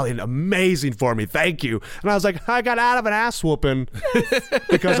 You were selling amazing for me. Thank you. And I was like, I got out of an ass whooping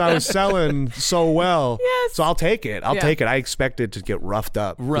because I was selling so well. Yes. So I'll take it. I'll take it. I expected to get roughed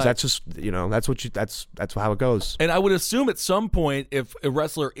up. Right. That's just, that's how it goes. And I would assume at some point, if a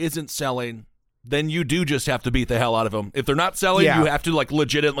wrestler isn't selling, then you do just have to beat the hell out of them. If they're not selling, you have to like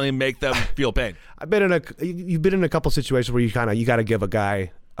legitimately make them feel pain. You've been in a couple situations where you got to give a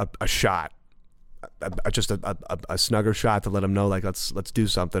guy a shot, just a snugger shot to let him know like let's do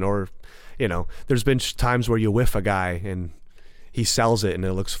something. Or, there's been times where you whiff a guy and he sells it and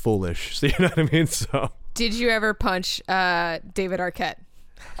it looks foolish. So you know what I mean? So did you ever punch David Arquette?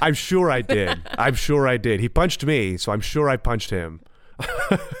 I'm sure I did. He punched me, so I'm sure I punched him.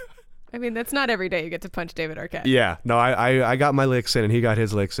 I mean, that's not every day you get to punch David Arquette. Yeah. No, I got my licks in, and he got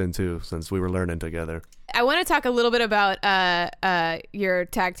his licks in, too, since we were learning together. I want to talk a little bit about your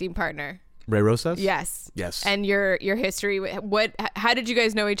tag team partner. Ray Rosas? Yes. And your history. How did you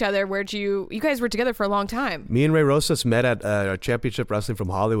guys know each other? You guys were together for a long time. Me and Ray Rosas met at Championship Wrestling from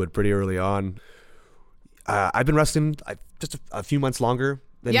Hollywood pretty early on. I've been wrestling just a few months longer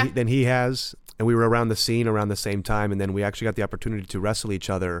than he has. And we were around the scene around the same time, and then we actually got the opportunity to wrestle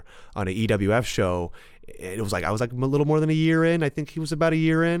each other on an EWF show. It was like I was like a little more than a year in. I think he was about a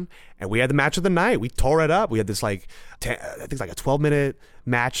year in, and we had the match of the night. We tore it up. We had this I think like a 12-minute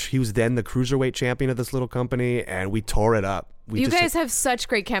match. He was then the cruiserweight champion of this little company, and we tore it up. You guys have such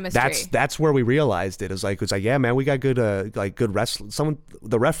great chemistry. That's where we realized it. It was like yeah, man, we got good good wrestling.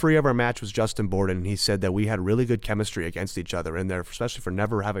 The referee of our match was Justin Borden, and he said that we had really good chemistry against each other in there, especially for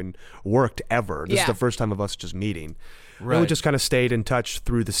never having worked ever. This is the first time of us just meeting. Right. And we just kind of stayed in touch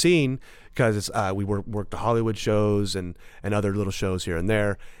through the scene because we worked the Hollywood shows and other little shows here and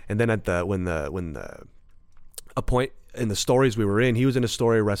there. And then at a point in the stories we were in, he was in a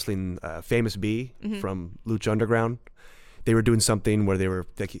story wrestling Famous B from Lucha Underground. They were doing something where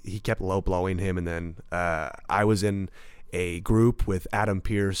he kept low blowing him, and then I was in a group with Adam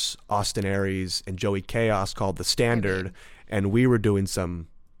Pearce, Austin Aries, and Joey Chaos called The Standard, and we were doing some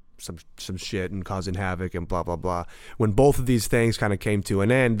shit and causing havoc and blah blah blah. When both of these things kind of came to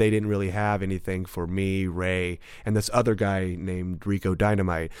an end, they didn't really have anything for me, Ray, and this other guy named Rico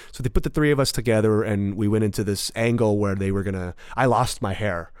Dynamite. So they put the three of us together, and we went into this angle where I lost my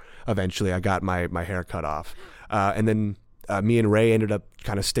hair. Eventually, I got my hair cut off, and then me and Ray ended up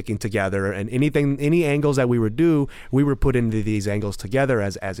kind of sticking together, and any angles that we would do, we were put into these angles together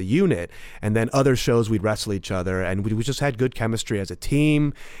as a unit. And then other shows we'd wrestle each other, and we just had good chemistry as a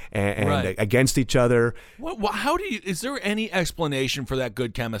team and against each other. Is there any explanation for that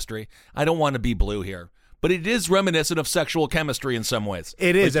good chemistry? I don't want to be blue here, but it is reminiscent of sexual chemistry in some ways.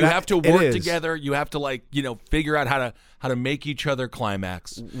 It is. Like you have to work together. You have to figure out how to make each other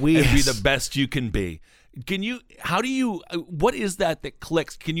climax and be the best you can be. What is that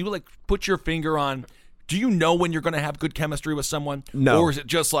clicks? Can you put your finger on, do you know when you're going to have good chemistry with someone? No. Or is it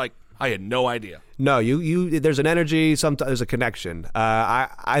just like, I had no idea? No, there's an energy, sometimes there's a connection.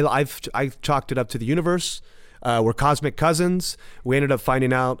 I've chalked it up to the universe. We're cosmic cousins. We ended up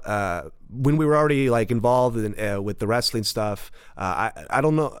finding out when we were already involved with the wrestling stuff. I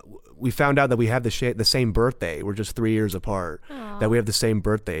don't know. we found out that we have the same birthday. We're just 3 years apart. Aww. That we have the same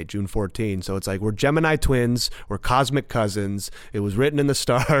birthday, June 14. So it's like we're Gemini twins. We're cosmic cousins. It was written in the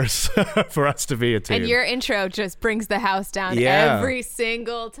stars for us to be a team. And your intro just brings the house down every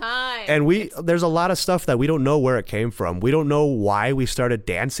single time. And there's a lot of stuff that we don't know where it came from. We don't know why we started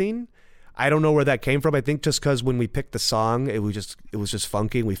dancing. I don't know where that came from. I think just because when we picked the song, it was just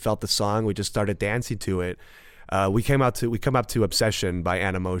funky. We felt the song. We just started dancing to it. We come up to Obsession by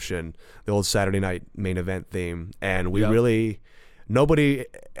Animotion, the old Saturday night main event theme, and nobody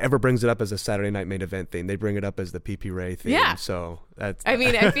ever brings it up as a Saturday night main event theme. They bring it up as the PP Ray theme. Yeah. So that's. I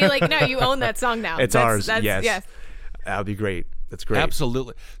mean, I feel like no, you own that song now. It's ours. Yes. That would be great. That's great.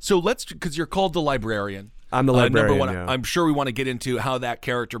 Absolutely. So because you're called the Librarian. I'm the Librarian. Number one, I'm sure we want to get into how that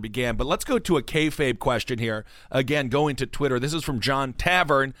character began, but let's go to a kayfabe question here. Again, going to Twitter. This is from John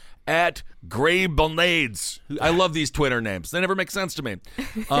Tavern at Gray Bonades. I love these Twitter names. They never make sense to me.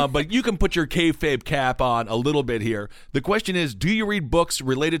 But you can put your kayfabe cap on a little bit here. The question is, do you read books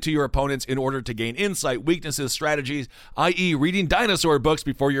related to your opponents in order to gain insight, weaknesses, strategies, i.e. reading dinosaur books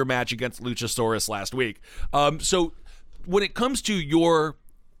before your match against Luchasaurus last week? So when it comes to your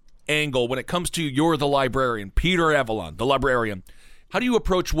angle, when it comes to you're the Librarian, Peter Avalon, the Librarian, how do you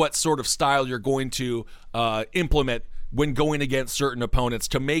approach what sort of style you're going to implement when going against certain opponents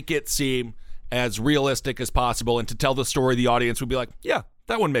to make it seem as realistic as possible and to tell the story the audience would be like, yeah,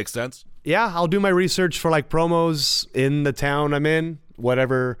 that one makes sense? Yeah, I'll do my research for like promos in the town I'm in,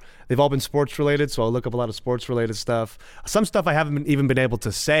 whatever. They've all been sports related, so I'll look up a lot of sports related stuff. Some stuff I haven't even been able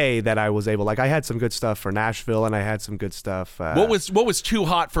to say that I was able. Like I had some good stuff for Nashville, and I had some good stuff. What was too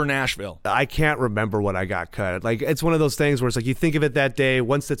hot for Nashville? I can't remember what I got cut. Like it's one of those things where it's like you think of it that day.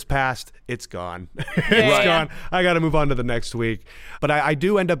 Once it's passed, it's gone. It's gone. I got to move on to the next week. But I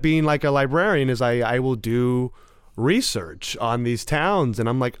do end up being like a librarian. Is I will do research on these towns, and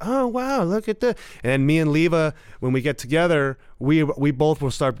I'm like, oh wow, look at this. And me and Leva, when we get together, we both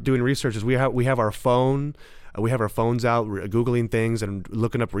will start doing researches. We have our phone. We have our phones out, googling things and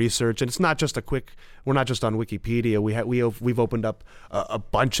looking up research. And it's not just we're not just on Wikipedia. We've opened up a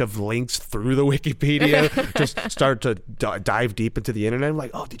bunch of links through the Wikipedia, just start to dive deep into the internet. I'm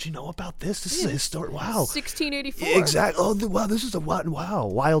like, oh, did you know about this? This is a historic. Wow, 1684. Exactly. Oh, wow, this is a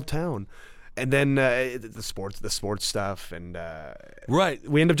wild town. And then the sports stuff, and right.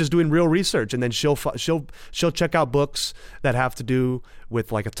 We end up just doing real research, and then she'll check out books that have to do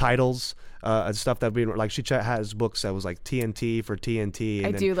with like titles and stuff that we like. She has books that was like TNT for TNT.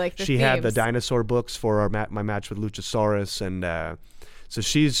 And I do like the She themes. had the dinosaur books for my match with Luchasaurus, and so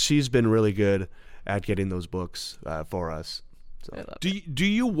she's been really good at getting those books for us. So. Do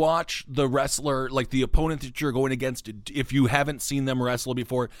you watch the wrestler, like the opponent that you're going against, if you haven't seen them wrestle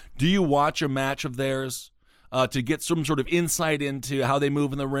before? Do you watch a match of theirs to get some sort of insight into how they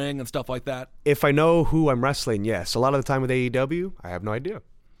move in the ring and stuff like that? If I know who I'm wrestling, yes. A lot of the time with AEW, I have no idea.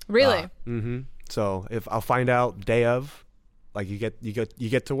 Really? So if I'll find out day of, like you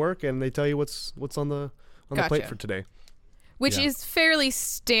get to work and they tell you what's on the plate for today, which is fairly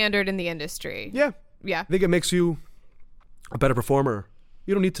standard in the industry. Yeah. I think it makes you a better performer.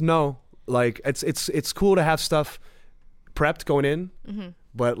 You don't need to know. Like it's cool to have stuff prepped going in,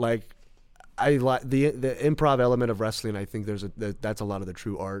 but like I like the improv element of wrestling. I think that's a lot of the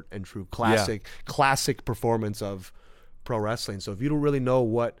true art and true classic performance of pro wrestling. So if you don't really know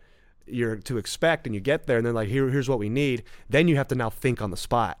what you're to expect and you get there and then like here's what we need, then you have to now think on the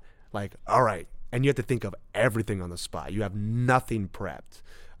spot. Like, all right, and you have to think of everything on the spot. You have nothing prepped.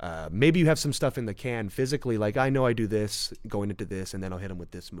 Maybe you have some stuff in the can physically, like I know I do this going into this, and then I'll hit him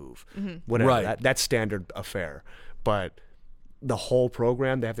with this move. Whatever. Right. That's standard affair. But the whole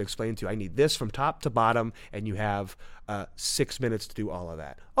program, they have to explain to you, I need this from top to bottom, and you have 6 minutes to do all of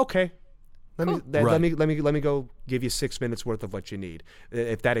that. Okay. Let me go give you 6 minutes worth of what you need.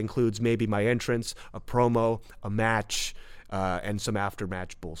 If that includes maybe my entrance, a promo, a match, and some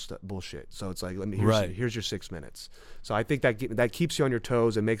after-match bullshit. So it's like, here's your 6 minutes. So I think that keeps you on your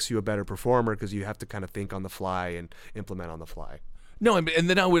toes and makes you a better performer because you have to kind of think on the fly and implement on the fly. No, and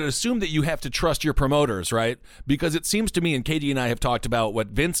then I would assume that you have to trust your promoters, right? Because it seems to me, and Katie and I have talked about what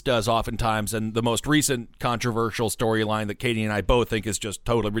Vince does oftentimes, and the most recent controversial storyline that Katie and I both think is just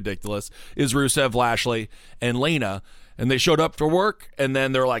totally ridiculous is Rusev, Lashley, and Lana. And they showed up for work, and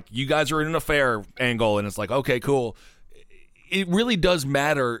then they're like, you guys are in an affair angle. And it's like, okay, cool. It really does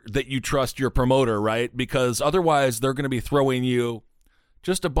matter that you trust your promoter, right? Because otherwise they're going to be throwing you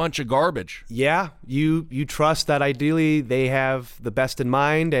just a bunch of garbage. Yeah, you trust that ideally they have the best in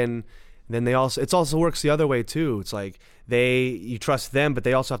mind, and then it also works the other way too. It's like you trust them, but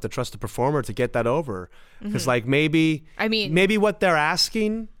they also have to trust the performer to get that over. Because like maybe what they're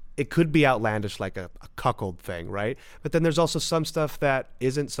asking it could be outlandish, like a cuckold thing, right? But then there's also some stuff that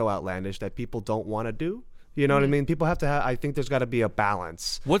isn't so outlandish that people don't want to do. You know what I mean? People have to I think there's got to be a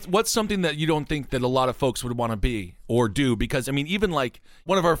balance. What's something that you don't think that a lot of folks would want to be or do? Because, I mean, even like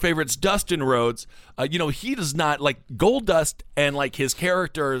one of our favorites, Dustin Rhodes, he does not, like Goldust and like his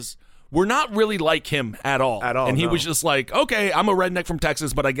characters were not really like him at all. And he was just like, okay, I'm a redneck from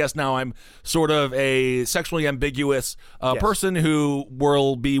Texas, but I guess now I'm sort of a sexually ambiguous person who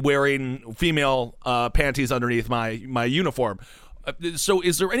will be wearing female panties underneath my uniform. So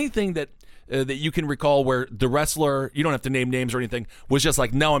is there anything that you can recall where the wrestler, you don't have to name names or anything, was just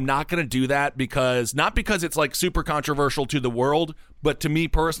like, no, I'm not going to do that not because it's like super controversial to the world, but to me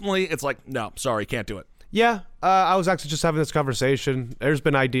personally, it's like, no, sorry, can't do it. Yeah, I was actually just having this conversation. There's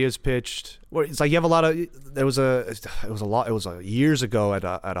been ideas pitched. It's like you have a lot of. It was years ago at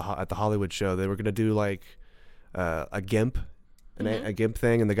the Hollywood show. They were going to do like a gimp, a gimp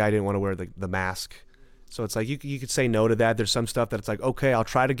thing, and the guy didn't want to wear the mask. So it's like you could say no to that. There's some stuff that it's like, okay, I'll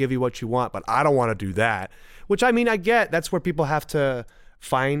try to give you what you want, but I don't want to do that. Which, I mean, I get. That's where people have to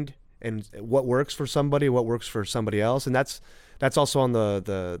find and what works for somebody, what works for somebody else, and that's also on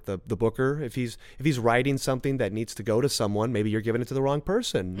the booker. If he's writing something that needs to go to someone, maybe you're giving it to the wrong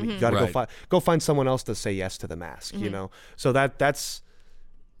person. You got to go find someone else to say yes to the mask. You know, so that's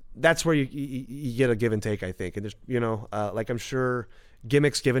where you get a give and take, I think. And there's like I'm sure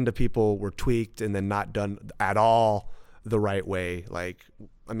gimmicks given to people were tweaked and then not done at all the right way. Like,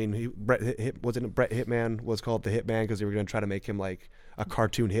 I mean, Brett Hitman was called the Hitman because they were going to try to make him like a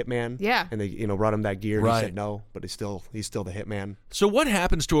cartoon hitman. Yeah. And they, brought him that gear. And he said no, but he's still the hitman. So what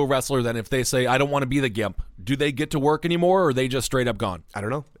happens to a wrestler then if they say, I don't want to be the gimp? Do they get to work anymore, or are they just straight up gone? I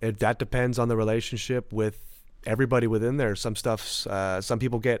don't know. That depends on the relationship with everybody within there. Some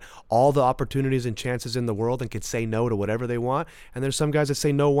people get all the opportunities and chances in the world and can say no to whatever they want. And there's some guys that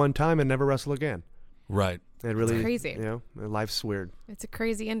say no one time and never wrestle again. Right. It really, it's crazy. Life's weird. It's a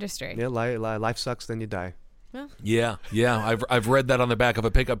crazy industry. Yeah, life sucks, then you die. Well. Yeah. I've read that on the back of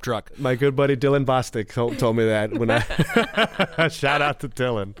a pickup truck. My good buddy Dylan Bostic told me that when I shout out to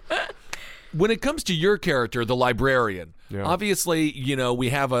Dylan. When it comes to your character, the librarian, obviously, we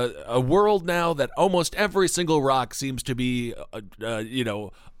have a world now that almost every single rock seems to be,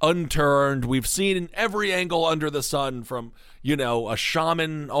 unturned. We've seen in every angle under the sun, from, a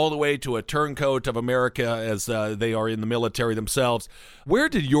shaman all the way to a turncoat of America, as they are in the military themselves. Where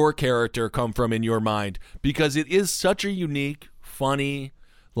did your character come from in your mind? Because it is such a unique, funny,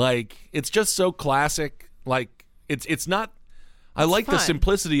 like, it's just so classic. Like, it's not... I like the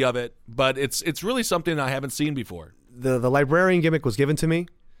simplicity of it, but it's really something I haven't seen before. The librarian gimmick was given to me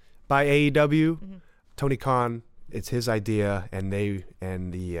by AEW. Tony Khan, it's his idea, and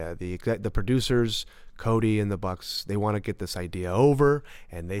the producers, Cody and the Bucks, they want to get this idea over,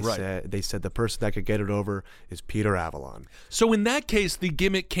 and they said the person that could get it over is Peter Avalon. So in that case, the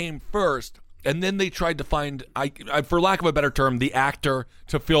gimmick came first, and then they tried to find, for lack of a better term, the actor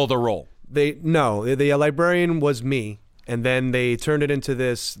to fill the role. The librarian was me. And then they turned it into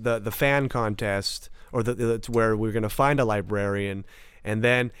the fan contest, or where we're going to find a librarian, and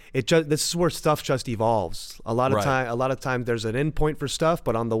then this is where stuff just evolves. A lot of time there's an end point for stuff,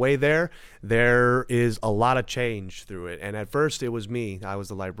 but on the way there is a lot of change through it. And at first it was me, I was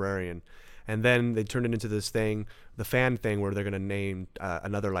the librarian, and then they turned it into this thing, the fan thing, where they're going to name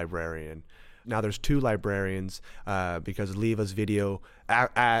another librarian. Now there's two librarians because Leva's video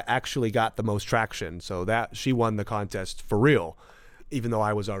actually got the most traction, so that she won the contest for real, even though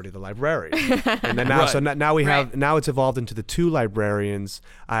I was already the librarian. And then now it's evolved into the two librarians.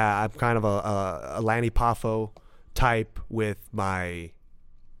 I'm kind of a Lanny Poffo type with my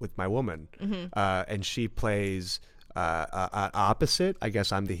woman, and she plays opposite. I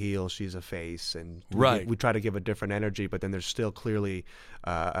guess I'm the heel, she's a face, and we try to give a different energy, but then there's still clearly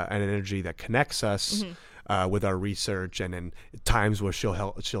an energy that connects us with our research, and in times where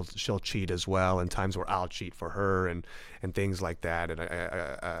she'll cheat as well, and times where I'll cheat for her, and things like that. And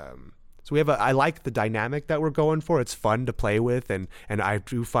so I like the dynamic that we're going for. It's fun to play with, and I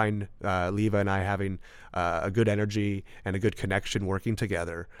do find Leva and I having a good energy and a good connection working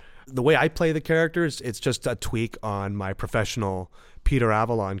together. The way I play the characters, it's just a tweak on my professional Peter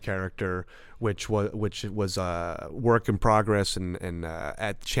Avalon character, which was work in progress and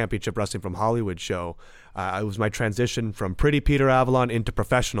at Championship Wrestling from Hollywood show. It was my transition from pretty Peter Avalon into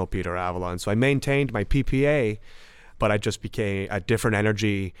professional Peter Avalon. So I maintained my PPA, but I just became a different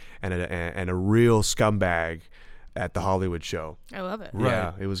energy and a real scumbag at the Hollywood show. I love it.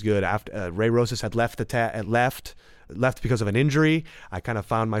 Yeah, it was good. After Ray Rosas had left left because of an injury. I kind of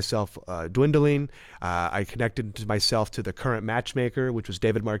found myself dwindling. I connected myself to the current matchmaker, which was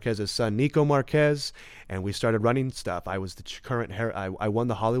David Marquez's son, Nico Marquez, and we started running stuff. I was the current I won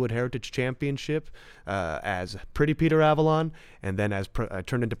the Hollywood Heritage Championship as Pretty Peter Avalon, and then I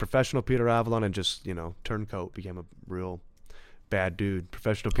turned into Professional Peter Avalon, and just turncoat, became a real bad dude.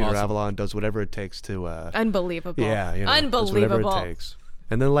 Professional Peter Avalon does whatever it takes to unbelievable. Yeah, does whatever it takes.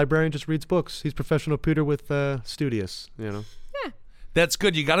 And then the Librarian just reads books. He's Professional Peter with Studious, Yeah. That's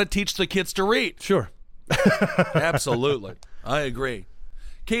good. You got to teach the kids to read. Sure. Absolutely. I agree.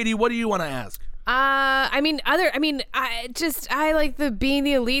 Katie, what do you want to ask? I like the Being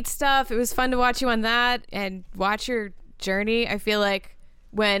the Elite stuff. It was fun to watch you on that and watch your journey. I feel like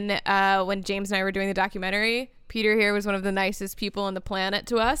when James and I were doing the documentary, Peter here was one of the nicest people on the planet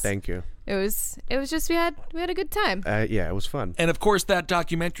to us. Thank you. It was just we had a good time. Yeah, it was fun. And of course, that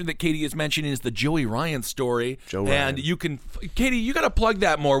documentary that Katie is mentioning is the Joey Ryan story. And you can, Katie, you got to plug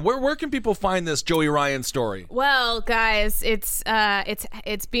that more. Where can people find this Joey Ryan story? Well, guys, it's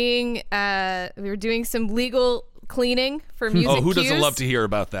being we were doing some legal cleaning for music Oh, who cues. doesn't love to hear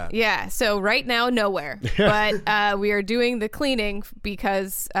about that? Yeah, so right now, nowhere. But we are doing the cleaning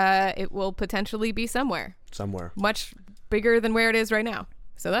because it will potentially be somewhere. Much bigger than where it is right now.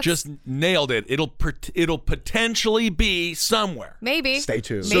 So that's just nailed it. It'll potentially be somewhere. Maybe. Stay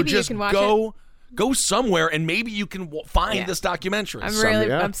tuned. So Maybe just you can watch go somewhere, and maybe you can find this documentary.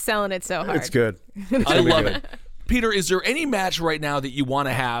 I'm selling it so hard. It's good. I love it. Peter, is there any match right now that you want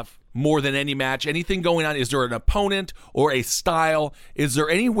to have more than any match? Anything going on? Is there an opponent or a style? Is there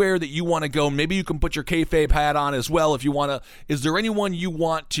anywhere that you want to go? Maybe you can put your kayfabe hat on as well if you want to. Is there anyone you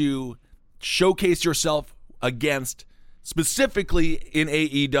want to showcase yourself against, specifically in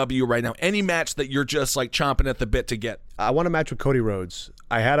AEW right now? Any match that you're just like chomping at the bit to get? I want a match with Cody Rhodes.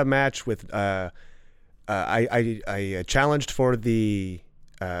 I had a match with I challenged for the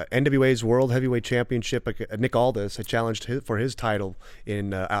NWA's World Heavyweight Championship. Nick Aldis. I challenged for his title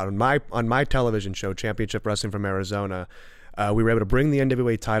on my television show, Championship Wrestling from Arizona. We were able to bring the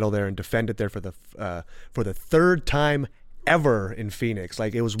NWA title there and defend it there for the third time ever in Phoenix.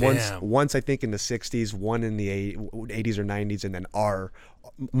 Like it was once I think in the 60s, one in the 80s or 90s, and then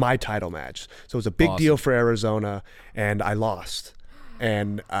my title match. So it was a big deal for Arizona, and I lost.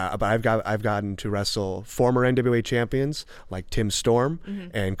 And but I've gotten to wrestle former NWA champions like Tim Storm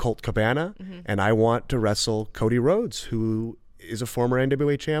and Colt Cabana, and I want to wrestle Cody Rhodes, who is a former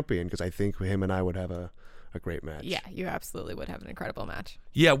NWA champion, because I think him and I would have a great match. Yeah, you absolutely would have an incredible match.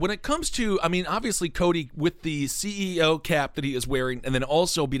 Yeah, when it comes to, I mean, obviously Cody with the CEO cap that he is wearing, and then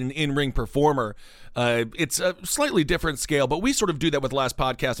also being an in-ring performer, it's a slightly different scale, but we sort of do that with Last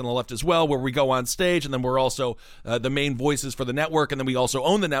Podcast on the Left as well, where we go on stage, and then we're also the main voices for the network, and then we also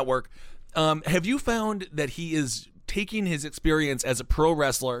own the network. Have you found that he is taking his experience as a pro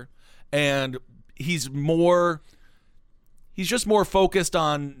wrestler, and he's just more focused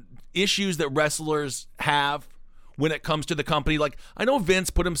on issues that wrestlers have when it comes to the company? Like, I know Vince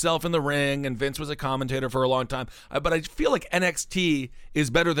put himself in the ring, and Vince was a commentator for a long time, but I feel like NXT is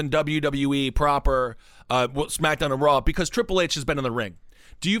better than WWE proper, SmackDown and Raw, because Triple H has been in the ring.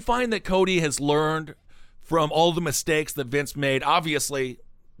 Do you find that Cody has learned from all the mistakes that Vince made? Obviously,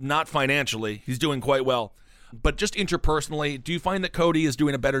 not financially. He's doing quite well. But just interpersonally, do you find that Cody is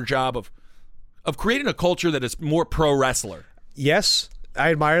doing a better job of creating a culture that is more pro wrestler? Yes.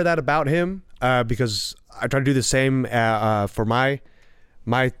 I admire that about him because I try to do the same for my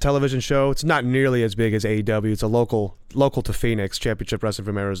television show. It's not nearly as big as AEW. It's a local to Phoenix, Championship Wrestling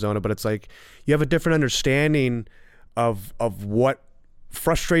from Arizona, but it's like you have a different understanding of what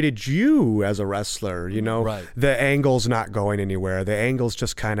frustrated you as a wrestler, Right. The angle's not going anywhere. The angle's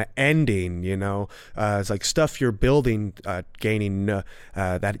just kind of ending, it's like stuff you're building, gaining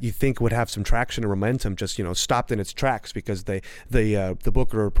that you think would have some traction and momentum, just, stopped in its tracks because the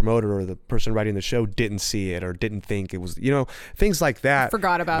booker or promoter or the person writing the show didn't see it or didn't think it was, things like that.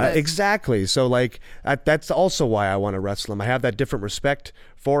 Forgot about it. Exactly. So like that's also why I want to wrestle him. I have that different respect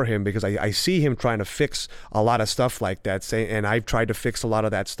for him because I see him trying to fix a lot of stuff like that. And I've tried to fix a lot of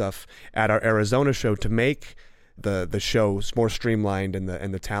that stuff at our Arizona show to make the shows more streamlined and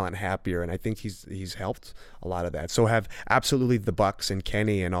the talent happier. And I think he's helped a lot of that. So have absolutely the Bucks and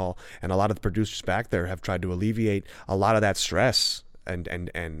Kenny and a lot of the producers back there have tried to alleviate a lot of that stress and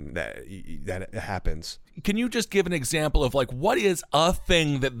that happens. Can you just give an example of like what is a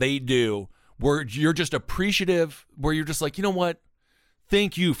thing that they do where you're just appreciative, where you're just like, you know what?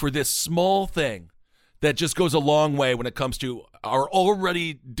 Thank you for this small thing that just goes a long way when it comes to our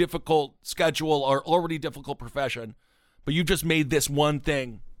already difficult schedule, our already difficult profession. But you just made this one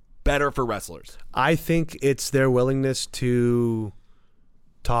thing better for wrestlers? I think it's their willingness to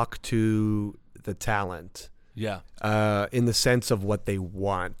talk to the talent. Yeah. In the sense of what they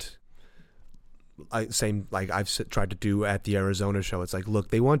want. Same like I've tried to do at the Arizona show. It's like, look,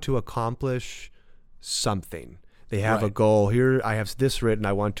 they want to accomplish something. They have a goal. Here, I have this written.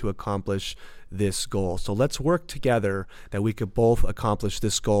 I want to accomplish this goal. So let's work together that we could both accomplish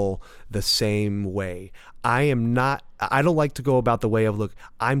this goal the same way. I don't like to go about the way of, look,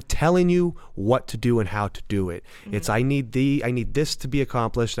 I'm telling you what to do and how to do it. Mm-hmm. It's I need this to be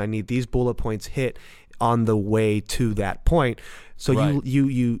accomplished. And I need these bullet points hit on the way to that point. So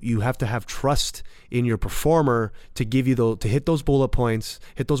you have to have trust in your performer to give you to hit those bullet points,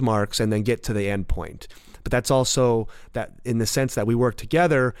 hit those marks, and then get to the end point. But that's also that in the sense that we work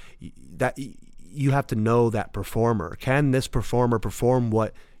together, that you have to know that performer. Can this performer perform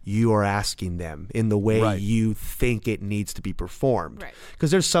what you are asking them in the way you think it needs to be performed?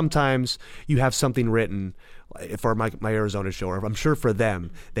 Because there's sometimes you have something written for my Arizona show, or I'm sure for them,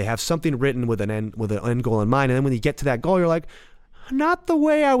 they have something written with an end goal in mind, and then when you get to that goal, you're like, not the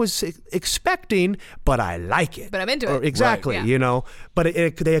way I was expecting, but I like it. But I'm into it. Exactly, you know. But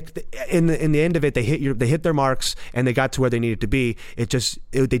in the end of it, they hit their marks and they got to where they needed to be. They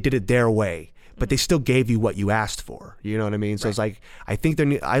did it their way, but they still gave you what you asked for. You know what I mean? So it's like, I think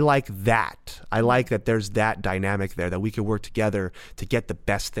I like that. I like that there's that dynamic there, that we can work together to get the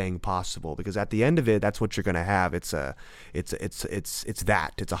best thing possible. Because at the end of it, that's what you're going to have. It's a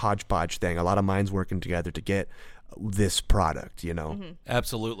hodgepodge thing. A lot of minds working together to get this product, you know. Mm-hmm.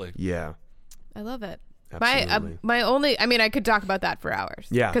 Absolutely. Yeah. I love it. Absolutely. My only, I mean, I could talk about that for hours.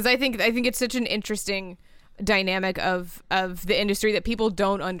 Yeah. Because I think it's such an interesting dynamic of the industry that people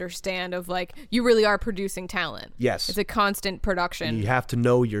don't understand, of like, you really are producing talent. Yes. It's a constant production. You have to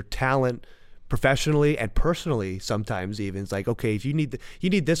know your talent professionally and personally. Sometimes even it's like, okay, if you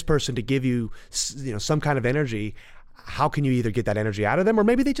need this person to give you some kind of energy, how can you either get that energy out of them, or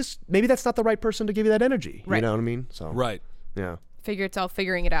maybe that's not the right person to give you that energy. Right. You know what I mean? So yeah. It's all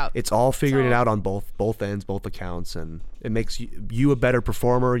figuring it out. It's all figuring it out on both ends, both accounts, and it makes you a better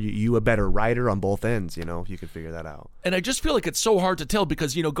performer, you a better writer on both ends, you know, if you can figure that out. And I just feel like it's so hard to tell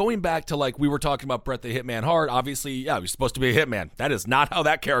because, going back to, like, we were talking about Bret the Hitman Hart, obviously, he was supposed to be a hitman. That is not how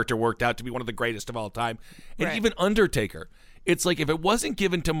that character worked out to be one of the greatest of all time. And even Undertaker, it's like, if it wasn't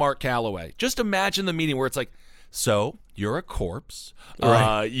given to Mark Calloway, just imagine the meeting where it's like, so you're a corpse.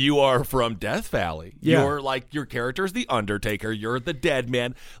 You are from Death Valley. Yeah. You're like, your character is the Undertaker. You're the dead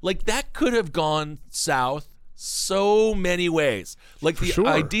man. Like, that could have gone south so many ways. Like, the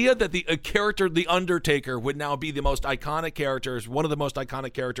idea that the character, the Undertaker, would now be the most iconic characters, one of the most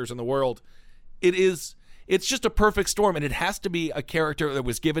iconic characters in the world. It's just a perfect storm, and it has to be a character that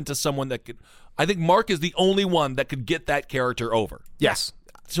was given to someone that could. I think Mark is the only one that could get that character over. Yes.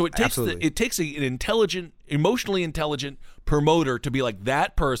 So it takes an intelligent, emotionally intelligent promoter to be like,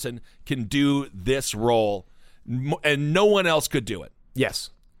 that person can do this role, and no one else could do it. Yes.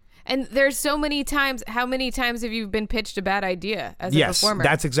 And there's so many times. How many times have you been pitched a bad idea as a performer?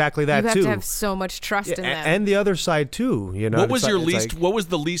 Yes, that's exactly that too. You have to have so much trust in them. And the other side too. You know, what was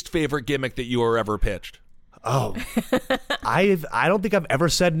the least favorite gimmick that you were ever pitched? Oh, I don't think I've ever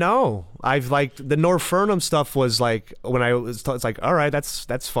said no. I've liked the North Fernum stuff. Was like when it's like, all right,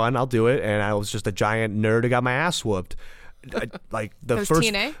 that's fun, I'll do it. And I was just a giant nerd who got my ass whooped. Like the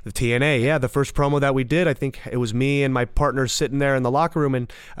TNA? The TNA, yeah, the first promo that we did, I think it was me and my partner sitting there in the locker room,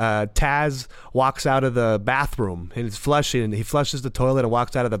 and Taz walks out of the bathroom and he's flushing, and he flushes the toilet and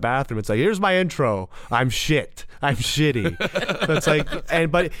walks out of the bathroom. It's like, here's my intro. I'm shitty. So it's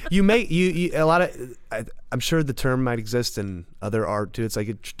like, but you make you a lot of. I'm sure the term might exist in other art too. It's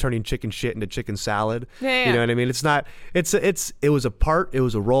like turning chicken shit into chicken salad. Yeah. You know what I mean? It's not. It was a part. It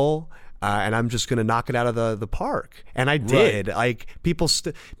was a role. And I'm just gonna knock it out of the park, and I did. Like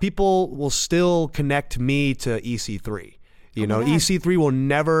people will still connect me to EC3. You know, EC3 will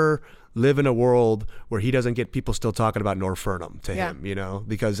never live in a world where he doesn't get people still talking about North Fernum to him. You know,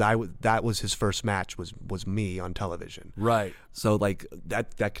 because that was his first match was me on television. Right. So like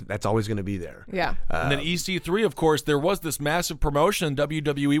that's always gonna be there. Yeah. And then EC3, of course, there was this massive promotion.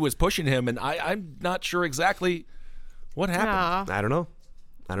 WWE was pushing him, and I'm not sure exactly what happened. I don't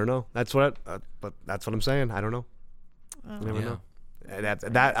know. That's what I'm saying. I don't know. You never know.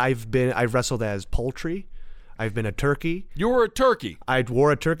 I've wrestled as poultry. I've been a turkey. You were a turkey. I wore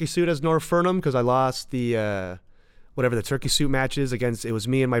a turkey suit as North Fernum because I lost the whatever the turkey suit matches against. It was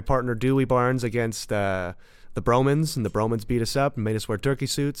me and my partner Dewey Barnes against the Bromans, and the Bromans beat us up and made us wear turkey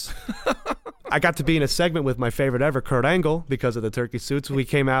suits. I got to be in a segment with my favorite ever, Kurt Angle, because of the turkey suits. We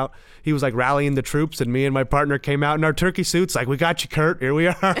came out. He was like rallying the troops, and me and my partner came out in our turkey suits. Like, we got you, Kurt. Here we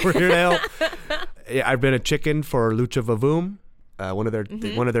are. We're here to help. Yeah, I've been a chicken for Lucha Vavoom, one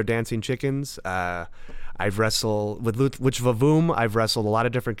of their dancing chickens. I've wrestled with Lucha Vavoom. I've wrestled a lot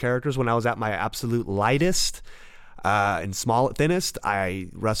of different characters. When I was at my absolute lightest and thinnest, I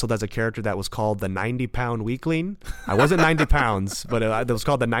wrestled as a character that was called the 90-pound weakling. I wasn't 90 pounds, but it was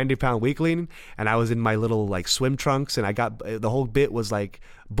called the 90-pound weakling, and I was in my little like swim trunks, and the whole bit was like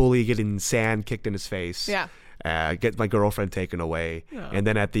bully getting sand kicked in his face. Yeah. Get my girlfriend taken away, and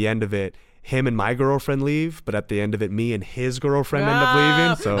then at the end of it, him and my girlfriend leave, but at the end of it, me and his girlfriend end up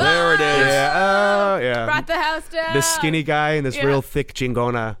leaving. So there it is. Yeah. Brought the house down. This skinny guy and this real thick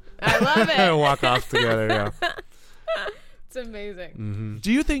chingona. I love it. Walk off together. Yeah. It's amazing. Mm-hmm.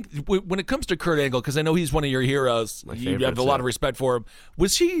 Do you think, when it comes to Kurt Angle, because I know he's one of your heroes, you have a lot of respect for him,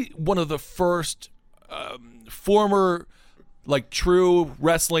 was he one of the first former, like, true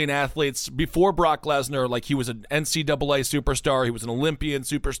wrestling athletes before Brock Lesnar? Like, he was an NCAA superstar, he was an Olympian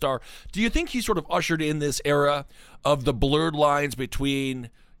superstar. Do you think he sort of ushered in this era of the blurred lines between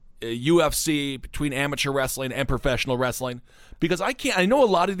UFC, between amateur wrestling and professional wrestling? Because I know a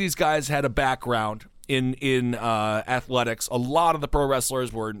lot of these guys had a background in athletics. A lot of the pro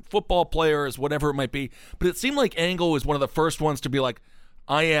wrestlers were football players, whatever it might be. But it seemed like Angle was one of the first ones to be like,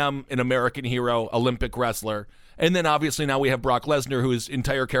 I am an American hero, Olympic wrestler. And then obviously now we have Brock Lesnar, whose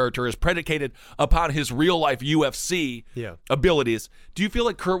entire character is predicated upon his real life UFC abilities. Do you feel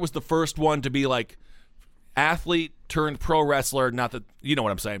like Kurt was the first one to be like athlete turned pro wrestler? Not that, you know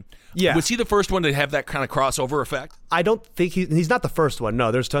what I'm saying. Yeah. Was he the first one to have that kind of crossover effect? I don't think he's not the first one.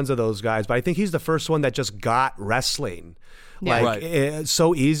 No, there's tons of those guys, but I think he's the first one that just got wrestling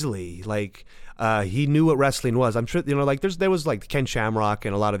so easily. Like, he knew what wrestling was. I'm sure, like there was like Ken Shamrock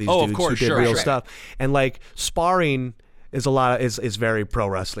and a lot of these dudes who did real stuff. And like sparring is is very pro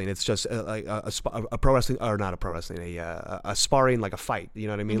wrestling. It's just like a pro wrestling, or not a pro wrestling, a sparring, like a fight. You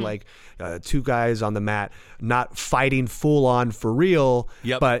know what I mean? Like two guys on the mat, not fighting full on for real,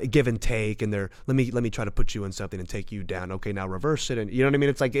 but give and take. And they're let me try to put you in something and take you down. Okay, now reverse it. And you know what I mean?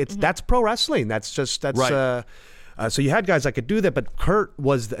 It's like that's pro wrestling. That's right. So you had guys that could do that, but Kurt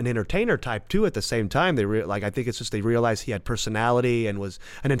was an entertainer type too. At the same time, I think it's just they realized he had personality and was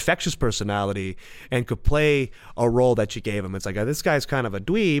an infectious personality and could play a role that you gave him. It's like, this guy's kind of a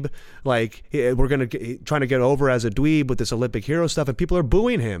dweeb. Like, we're trying to get over as a dweeb with this Olympic hero stuff, and people are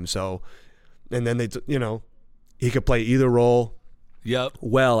booing him. So, and then he could play either role. Yep.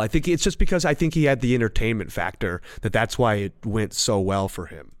 Well, I think it's just because I think he had the entertainment factor that's why it went so well for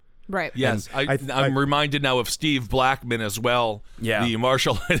him. Right. Yes, I'm reminded now of Steve Blackman as well. Yeah, the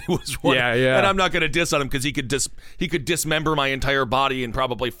martial was one. Yeah. And I'm not going to diss on him because he could dismember my entire body in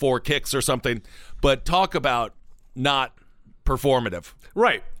probably 4 kicks or something. But talk about not performative.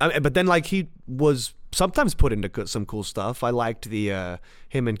 Right. But then like he was sometimes put into some cool stuff. I liked the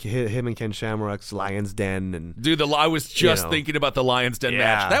him and Ken Shamrock's Lion's Den and dude. I was just thinking about the Lion's Den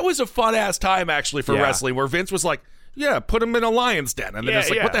match. That was a fun ass time actually for wrestling, where Vince was like, yeah, put him in a lion's den. And then it's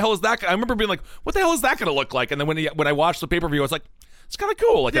like, what the hell is that? I remember being like, what the hell is that going to look like? And then when I watched the pay-per-view, I was like, it's kind of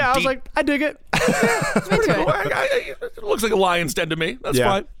cool. Like I was like, I dig it. It's pretty cool. It looks like a lion's den to me. That's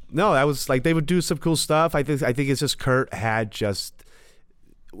fine. No, that was like, they would do some cool stuff. I think it's just Kurt had just,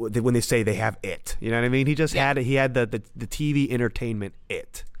 when they say they have it, you know what I mean? He just had it. He had the TV entertainment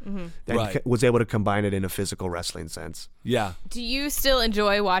it. That he was able to combine it in a physical wrestling sense. Yeah. Do you still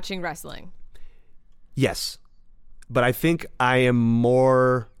enjoy watching wrestling? Yes. But I think I am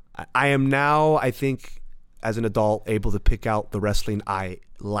now, I think, as an adult, able to pick out the wrestling I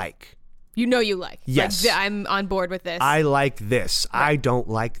like. You like. Yes. Like, I'm on board with this. I like this. Right. I don't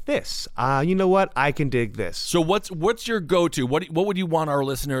like this. You know what? I can dig this. So what's your go-to? What would you want our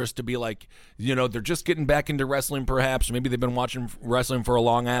listeners to be like? You know, they're just getting back into wrestling perhaps. Maybe they've been watching wrestling for a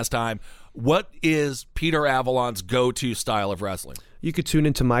long-ass time. What is Peter Avalon's go-to style of wrestling? You could tune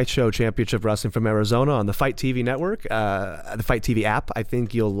into my show, Championship Wrestling from Arizona, on the Fight TV network, the Fight TV app. I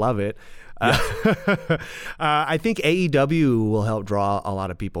think you'll love it. I think AEW will help draw a lot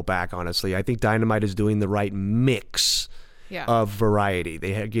of people back, honestly. I think Dynamite is doing the right mix of variety.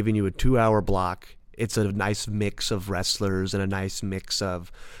 They have given you a 2-hour block. It's a nice mix of wrestlers and a nice mix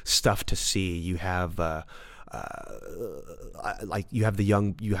of stuff to see. You have like you have the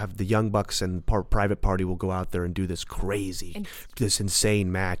young bucks and Private Party will go out there and do this crazy, this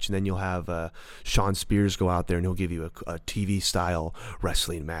insane match, and then you'll have Sean Spears go out there and he'll give you a TV style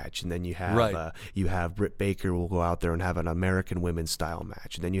wrestling match, and then you have Britt Baker will go out there and have an American women's style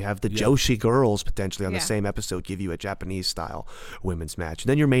match, and then you have the Joshi girls potentially on the same episode give you a Japanese style women's match, and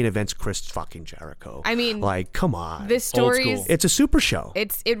then your main event's Chris fucking Jericho. I mean, like, come on, this stories. It's a super show.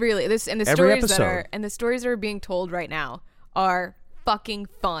 It really this and the Every stories episode. the stories that are being told right now are fucking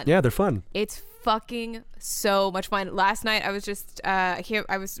fun. Yeah, they're fun. It's fucking so much fun. Last night I was just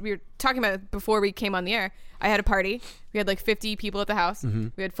we were talking about it before we came on the air. I had a party. We had like 50 people at the house. Mm-hmm.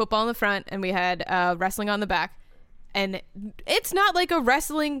 We had football in the front and we had wrestling on the back. And it's not like a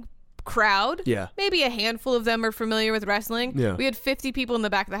wrestling crowd. Yeah. Maybe a handful of them are familiar with wrestling. Yeah. We had 50 people in the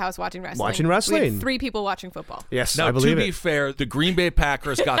back of the house watching wrestling. We had 3 people watching football. Yes, now, I believe to be fair, the Green Bay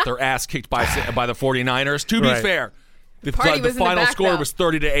Packers got their ass kicked by the 49ers. To be fair, the final score was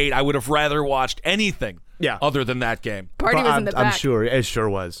 30-8. I would have rather watched anything other than that game. Party was in the back. I'm sure. It sure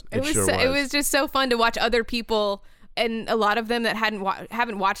was. It was just so fun to watch other people, and a lot of them that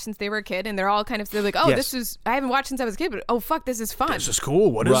haven't watched since they were a kid, and they're all kind of, they're like, I haven't watched since I was a kid, but oh fuck, this is fun. This is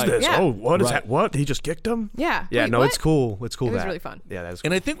cool. What is this? Yeah. Oh, what is that? What? He just kicked him? Yeah. Yeah, Wait, no, what? it's cool. It's cool. It was really fun. Yeah, that's cool.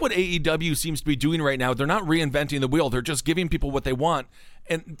 And I think what AEW seems to be doing right now, they're not reinventing the wheel. They're just giving people what they want.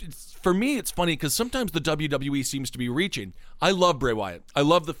 And for me, it's funny because sometimes the WWE seems to be reaching. I love Bray Wyatt. I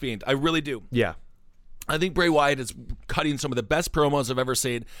love The Fiend. I really do. Yeah. I think Bray Wyatt is cutting some of the best promos I've ever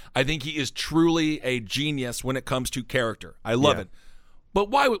seen. I think he is truly a genius when it comes to character. I love it.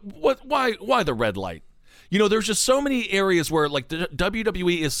 But why the red light? You know, there's just so many areas where like the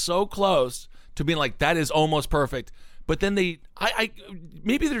WWE is so close to being like, that is almost perfect. But then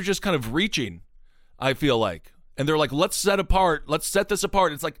maybe they're just kind of reaching, I feel like. And they're like, let's set this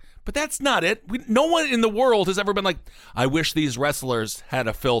apart. It's like, but that's not it. No one in the world has ever been like, I wish these wrestlers had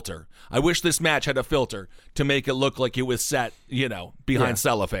a filter. I wish this match had a filter to make it look like it was set, behind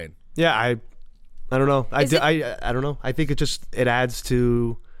cellophane. Yeah, I don't know. I don't know. I think it adds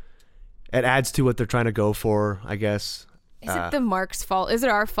to what they're trying to go for, I guess. Is it the Marks' fault? Is it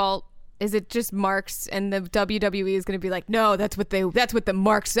our fault? Is it just Marks and the WWE is going to be like, no, that's what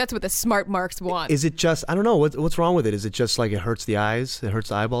the smart Marks want? Is it just, I don't know, what's wrong with it? Is it just like it hurts the eyes? It hurts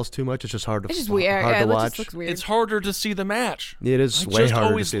the eyeballs too much? It's just hard to watch? It's just weird. Hard to watch? It just looks weird. It's harder to see the match. It is way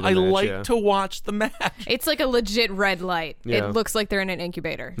harder to see the match. I like to watch the match. It's like a legit red light. Yeah. It looks like they're in an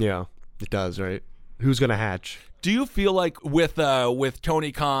incubator. Yeah, it does, right? Who's going to hatch? Do you feel like with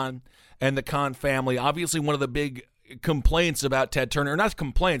Tony Khan and the Khan family, obviously one of the big complaints about Ted Turner, not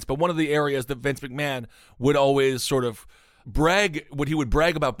complaints, but one of the areas that Vince McMahon would always sort of brag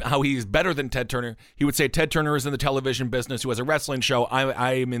about how he's better than Ted Turner. He would say Ted Turner is in the television business who has a wrestling show.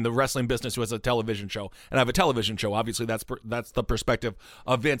 I am in the wrestling business who has a television show, and I have a television show. Obviously, that's the perspective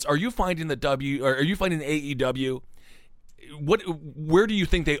of Vince. Are you finding AEW? Where do you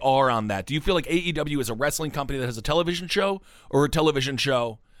think they are on that? Do you feel like AEW is a wrestling company that has a television show, or a television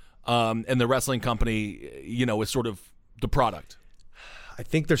show? And the wrestling company, is sort of the product? I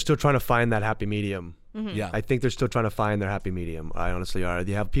think they're still trying to find that happy medium. Mm-hmm. Yeah, I think they're still trying to find their happy medium. I honestly are.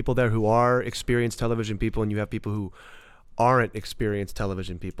 You have people there who are experienced television people, and you have people who aren't experienced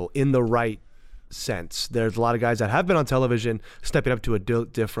television people in the right sense. There's a lot of guys that have been on television stepping up to a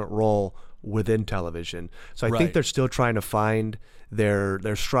different role within television. So I think they're still trying to find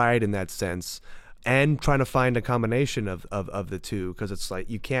their stride in that sense. And trying to find a combination of the two, because it's like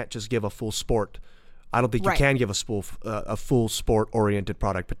you can't just give a full sport. I don't think you can give a full sport-oriented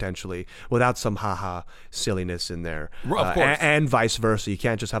product potentially without some haha silliness in there. Of course. And vice versa. You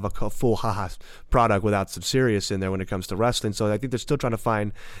can't just have a full haha product without some serious in there when it comes to wrestling. So I think they're still trying to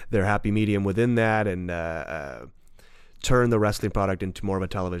find their happy medium within that and turn the wrestling product into more of a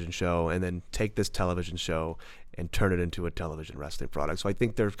television show, and then take this television show and turn it into a television wrestling product. So I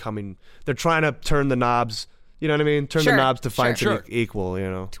think they're trying to turn the knobs, you know what I mean? Turn the knobs to find something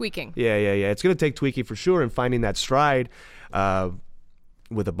equal, Tweaking. Yeah. It's going to take tweaking for sure, and finding that stride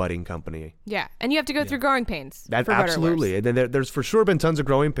with a budding company. Yeah, and you have to go through growing pains. That for better or absolutely. worse. And then there's for sure been tons of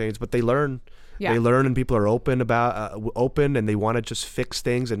growing pains, but they learn. Yeah. They learn, and people are open, and they want to just fix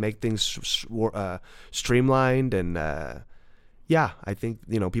things and make things streamlined. And I think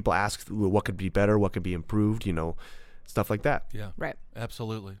people ask what could be better, what could be improved. stuff like that. Yeah. Right.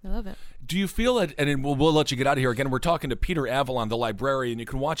 Absolutely. I love it. Do you feel that, and then we'll let you get out of here. Again, we're talking to Peter Avalon, the librarian. You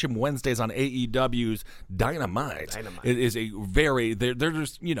can watch him Wednesdays on AEW's Dynamite. It is a very, they're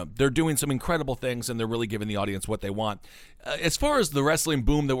just, they're doing some incredible things, and they're really giving the audience what they want. As far as the wrestling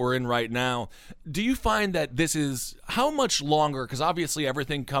boom that we're in right now, do you find that this is, how much longer, because obviously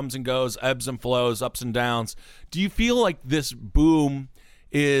everything comes and goes, ebbs and flows, ups and downs. Do you feel like this boom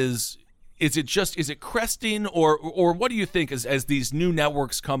is it cresting, or what do you think as these new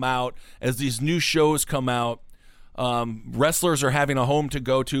networks come out, as these new shows come out, wrestlers are having a home to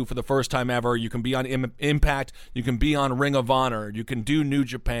go to for the first time ever? You can be on Impact, you can be on Ring of Honor, you can do New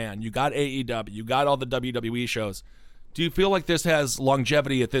Japan, you got AEW, you got all the WWE shows. Do you feel like this has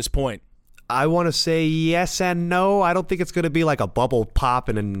longevity at this point? I want to say yes and no. I don't think it's going to be like a bubble pop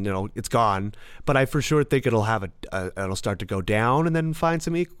and then it's gone. But I for sure think it'll have it'll start to go down and then find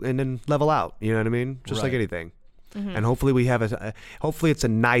some and then level out. You know what I mean? Just like anything. Mm-hmm. And hopefully we have hopefully it's a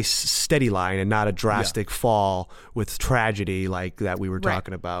nice steady line and not a drastic fall with tragedy like that we were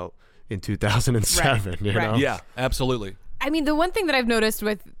talking about in 2007. You know? Yeah, absolutely. I mean, the one thing that I've noticed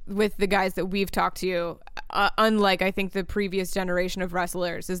with the guys that we've talked to, unlike I think the previous generation of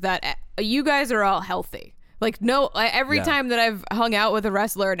wrestlers, is that you guys are all healthy. Like, every time that I've hung out with a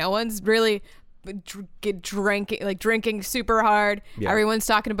wrestler, no one's really drinking super hard. Yeah. Everyone's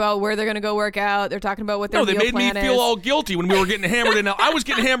talking about where they're going to go work out. They're talking about what their meal plan is. No, they made me feel all guilty when we were getting hammered in I was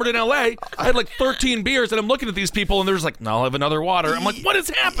getting hammered in LA. I had like 13 beers, and I'm looking at these people, and they're just like, no, I'll have another water. I'm like, what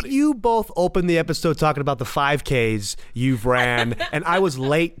is happening? You both opened the episode talking about the 5Ks you've ran, and I was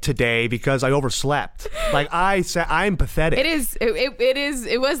late today because I overslept. Like I said, I'm pathetic.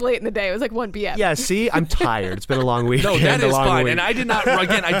 It was late in the day. It was like 1 p.m. Yeah, see, I'm tired. It's been a long weekend. No, that is fine. Week. And I did not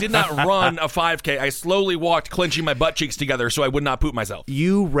run a 5K. I slowly walked, clenching my butt cheeks together so I would not poop myself.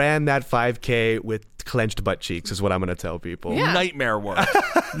 You ran that 5K with clenched butt cheeks, is what I'm going to tell people. Yeah. Nightmare work.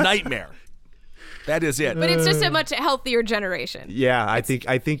 Nightmare. That is it. But it's just a much healthier generation. Yeah, I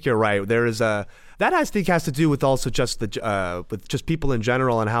think you're right. There is that I think has to do with also just with just people in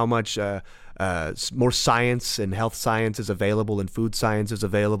general and how much more science and health science is available and food science is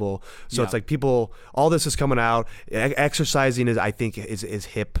available. So it's like people, all this is coming out. Exercising I think is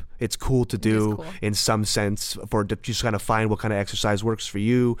hip. It's cool to do in some sense to just kind of find what kind of exercise works for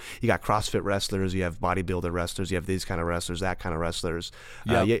you. You got CrossFit wrestlers, you have bodybuilder wrestlers, you have these kind of wrestlers, that kind of wrestlers.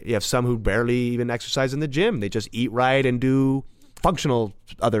 You have some who barely even exercise in the gym. They just eat right and do functional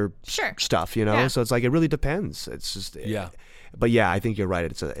other stuff, Yeah. So it's like it really depends. It's just But yeah, I think you're right.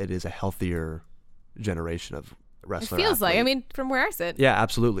 It is a healthier generation of wrestler. It feels athlete. like. I mean, from where I sit. Yeah,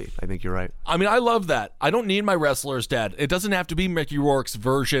 absolutely. I think you're right. I mean, I love that. I don't need my wrestlers dead. It doesn't have to be Mickey Rourke's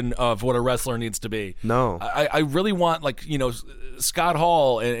version of what a wrestler needs to be. No. I really want, Scott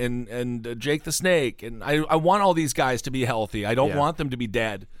Hall and Jake the Snake, and I want all these guys to be healthy. I don't want them to be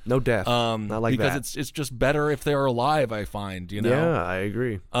dead. No death. Not like that. Because it's just better if they're alive, I find, Yeah, I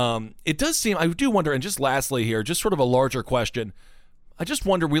agree. It does seem, I do wonder, and just lastly here, just sort of a larger question, I just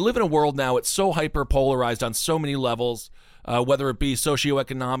wonder, we live in a world now, it's so hyper-polarized on so many levels, whether it be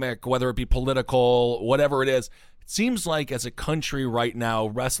socioeconomic, whether it be political, whatever it is. It seems like as a country right now,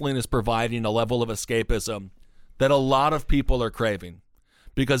 wrestling is providing a level of escapism that a lot of people are craving.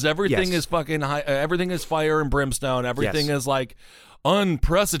 Because everything is everything is fire and brimstone, everything is like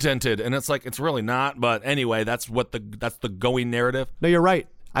unprecedented, and it's like, it's really not, but anyway, that's the going narrative. No, you're right.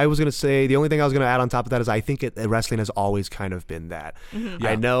 I was going to say, the only thing I was going to add on top of that is I think wrestling has always kind of been that. Mm-hmm.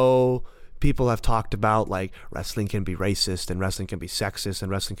 I know people have talked about like wrestling can be racist and wrestling can be sexist and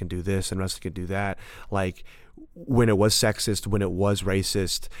wrestling can do this and wrestling can do that. Like when it was sexist, when it was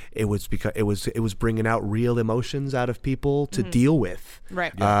racist, it was because it was bringing out real emotions out of people to deal with,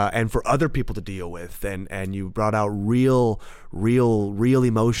 right? And for other people to deal with, and you brought out real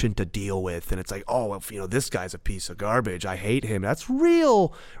emotion to deal with, and it's like, oh, well, this guy's a piece of garbage. I hate him. That's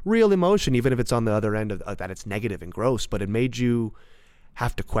real emotion, even if it's on the other end of that, it's negative and gross. But it made you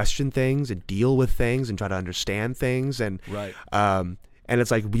have to question things and deal with things and try to understand things, and and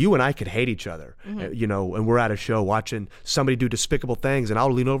it's like you and I could hate each other, and we're at a show watching somebody do despicable things, and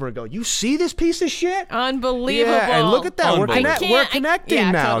I'll lean over and go, "You see this piece of shit? Unbelievable!" Yeah, and look at that. We're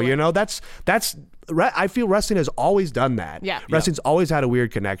connecting now. Totally. That's. I feel wrestling has always done that. Yeah. Wrestling's always had a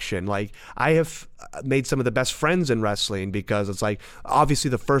weird connection. Like I have made some of the best friends in wrestling because it's like obviously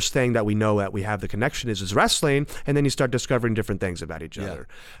the first thing that we know that we have the connection is wrestling, and then you start discovering different things about each other.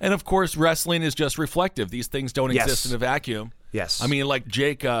 And of course, wrestling is just reflective. These things don't exist in a vacuum. Yes. I mean, like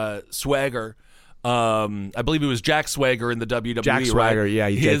Jake Swagger, I believe it was Jack Swagger in the WWE. Jack Swagger, right? yeah,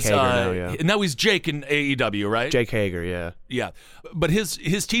 he's Jake Hager now, yeah. And now he's Jake in AEW, right? Jake Hager, yeah. Yeah. But his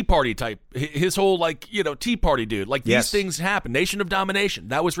Tea Party type, his whole, like, Tea Party dude, like, these things happen. Nation of Domination,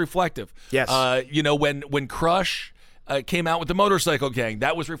 that was reflective. Yes. When Crush came out with the Motorcycle Gang,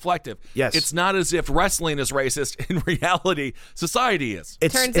 that was reflective. Yes. It's not as if wrestling is racist. In reality, society is.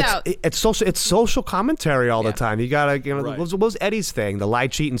 It's social commentary all the time. You gotta, Right. what was Eddie's thing? The lie,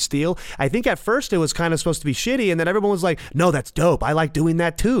 cheat, and steal. I think at first it was kind of supposed to be shitty, and then everyone was like, "No, that's dope. I like doing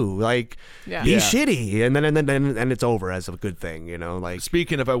that too. Like, he's shitty," and then it's over as a good thing. Like,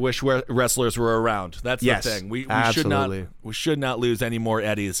 speaking of, I wish wrestlers were around. That's the thing. We should not lose any more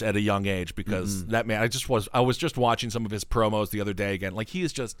Eddies at a young age, because that man. I was just watching some of his promos the other day again. Like,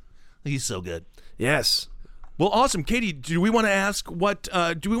 he's so good. Yes. Well, awesome. Katie, do we want to ask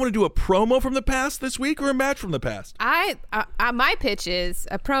do we want to do a promo from the past this week or a match from the past? My pitch is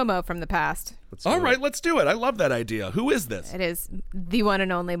a promo from the past. All right, let's do it. I love that idea. Who is this? It is the one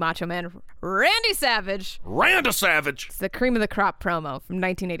and only Macho Man, Randy Savage. Randy Savage. It's the cream of the crop promo from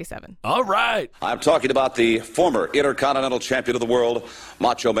 1987. All right. I'm talking about the former Intercontinental Champion of the world,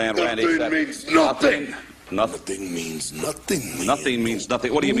 Macho Man Randy Savage. Nothing means nothing. Nothing means nothing, man. Nothing means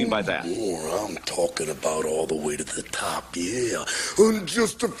nothing. What do you mean by that? I'm talking about all the way to the top, yeah.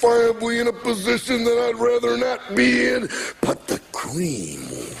 Unjustifiably in a position that I'd rather not be in, but the cream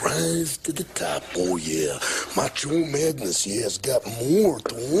will rise to the top, oh yeah. Macho Madness, yeah, has got more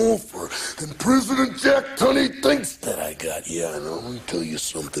to offer than President Jack Tunney thinks that I got. Yeah, and I'm gonna tell you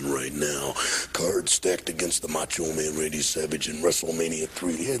something right now. Cards stacked against the Macho Man Randy Savage in WrestleMania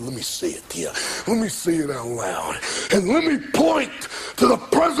 3. Yeah, let me say it, yeah. Let me say it out loud. And let me point to the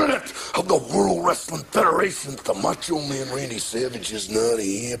president of the World Wrestling Federation. The Macho Man Randy Savage is not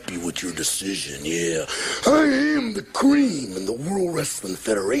happy with your decision, yeah. I am the cream in the World Wrestling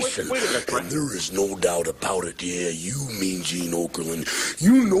Federation. Wait a minute, and there is no doubt about it, yeah. You mean Gene Okerlund.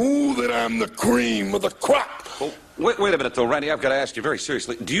 You know that I'm the cream of the crop. Oh. Wait a minute, though, Randy. I've got to ask you very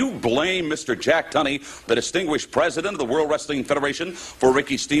seriously. Do you blame Mr. Jack Tunney, the distinguished president of the World Wrestling Federation, for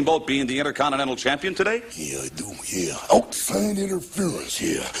Ricky Steamboat being the Intercontinental Champion today? Yeah, I do, yeah. Outside interference,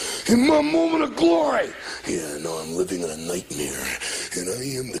 yeah. In my moment of glory. Yeah, no, I'm living in a nightmare. And I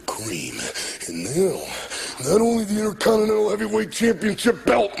am the cream. And now, not only the Intercontinental Heavyweight Championship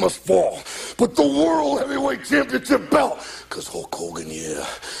belt must fall, but the World Heavyweight Championship belt. Because Hulk Hogan, yeah,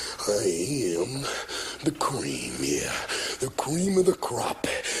 I am the cream, yeah. The cream of the crop.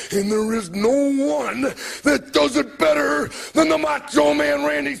 And there is no one that does it better than the Macho Man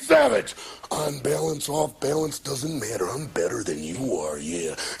Randy Savage. On balance, off balance, doesn't matter. I'm better than you are,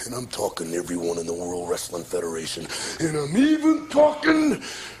 yeah. And I'm talking to everyone in the World Wrestling Federation. And I'm even talking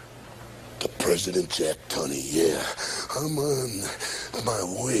to President Jack Tunney, yeah. I'm on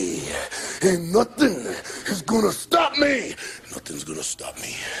my way. And nothing is gonna stop me. Nothing's gonna stop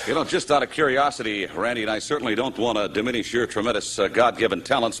me. You know, just out of curiosity, Randy, and I certainly don't want to diminish your tremendous God-given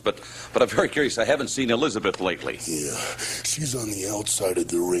talents, but I'm very curious. I haven't seen Elizabeth lately. Yeah, she's on the outside of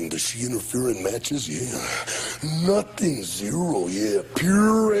the ring. Does she interfere in matches? Yeah. Nothing, zero, yeah.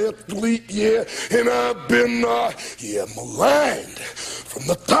 Pure athlete, yeah. And I've been, maligned from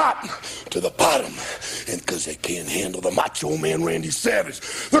the top to the bottom. And because they can't handle the Macho Man Randy Savage,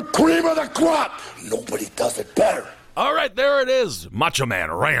 the cream of the crop, nobody does it better. All right, there it is. Macho Man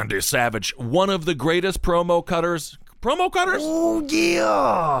Randy Savage, one of the greatest promo cutters. Promo cutters? Oh,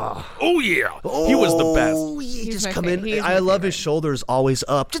 yeah. Oh, yeah. He was the best. Oh, yeah. Just come in. I love his shoulders always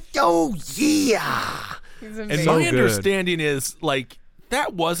up. Just, oh, yeah. And my understanding is, like,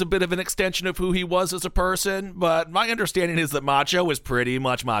 that was a bit of an extension of who he was as a person, but my understanding is that Macho is pretty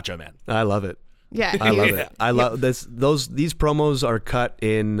much Macho Man. I love it. Yeah. I love it. I love this. These promos are cut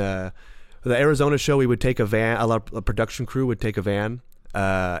in the Arizona show. We would take a van. A production crew would take a van,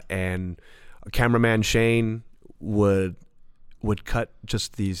 and cameraman Shane would cut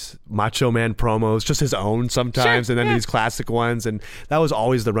just these Macho Man promos, just his own sometimes, and then these classic ones, and that was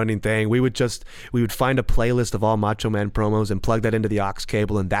always the running thing. We would find a playlist of all Macho Man promos and plug that into the aux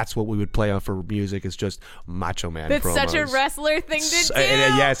cable, and that's what we would play on for music. Is just Macho Man That's promos. such a wrestler thing to do.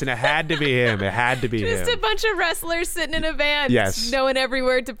 Yes, and it had to be him. It had to be him. Just a bunch of wrestlers sitting in a van, yes, knowing every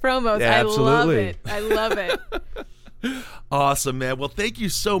word to promos. Yeah, absolutely. I love it. Awesome, man. Well, thank you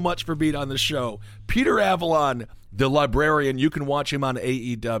so much for being on the show. Peter Avalon, the Librarian. You can watch him on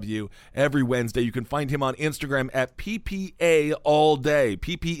AEW every Wednesday. You can find him on Instagram at PPA All Day.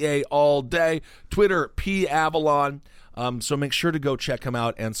 PPA All Day. Twitter, P Avalon. So make sure to go check him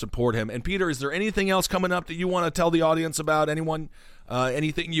out and support him. And Peter, is there anything else coming up that you want to tell the audience about?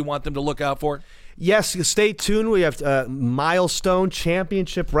 Anything you want them to look out for? Yes, stay tuned. We have Milestone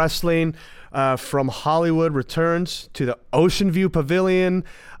Championship Wrestling. from Hollywood returns to the Ocean View Pavilion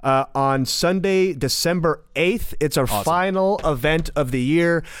on Sunday, December 8th. It's our final event of the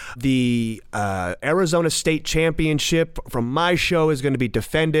year. The Arizona State Championship from my show is going to be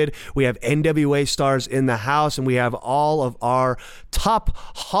defended. We have NWA stars in the house, and we have all of our top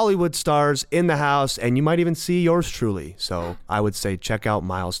Hollywood stars in the house, and you might even see yours truly. So I would say check out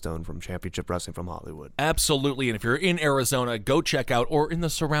Milestone from Championship Wrestling from Hollywood. Absolutely. And if you're in Arizona, go check out, or in the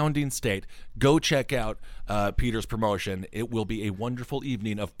surrounding state, go check out Peter's promotion. It will be a wonderful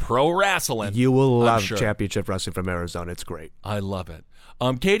evening of pro wrestling. You will love Championship Wrestling from Arizona. It's great. I love it.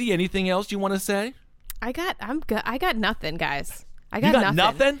 Katie, anything else you want to say? I got nothing, guys. I You got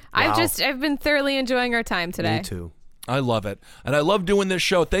nothing? Wow. I've been thoroughly enjoying our time today. Me too. I love it. And I love doing this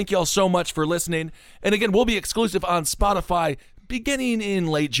show. Thank you all so much for listening. And again, we'll be exclusive on Spotify beginning in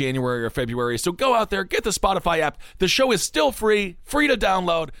late January or February. So go out there, get the Spotify app. The show is still free to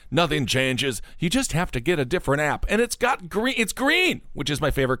download. Nothing changes. You just have to get a different app. And it's got green. It's green, which is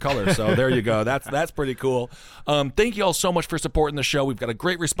my favorite color. So there you go. That's pretty cool. Thank you all so much for supporting the show. We've got a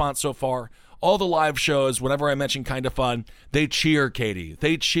great response so far. All the live shows, whenever I mention Kind of Fun, they cheer Katie.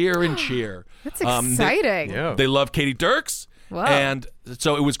 They cheer and cheer. That's exciting. They love Katie Dirks. Wow. And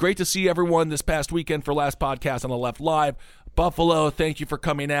so it was great to see everyone this past weekend for Last Podcast on the Left Live. Buffalo, thank you for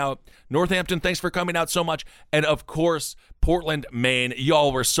coming out. Northampton, thanks for coming out so much. And, of course, Portland, Maine.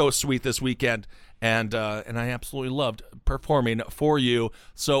 Y'all were so sweet this weekend. And I absolutely loved performing for you.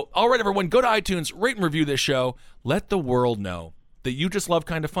 So, all right, everyone, go to iTunes, rate and review this show. Let the world know that you just love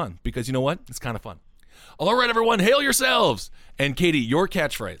Kind of Fun. Because you know what? It's kind of fun. All right, everyone, hail yourselves. And, Katie, your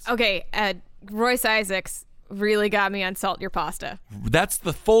catchphrase. Okay, Royce Isaacs really got me on salt your pasta. That's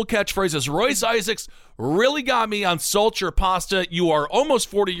the full catchphrase is Royce Isaacs really got me on salt your pasta. You are almost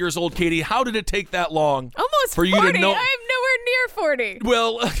 40 years old, Katie. How did it take that long? Almost for 40? You to know? I'm nowhere near 40.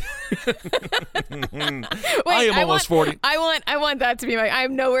 Well, Wait, I am almost 40. I want that to be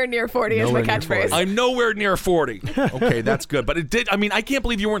I'm nowhere near 40 as my catchphrase. I'm nowhere near 40. Okay, that's good. But it did. I mean, I can't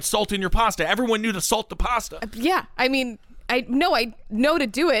believe you weren't salting your pasta. Everyone knew to salt the pasta. Yeah, I mean, I know to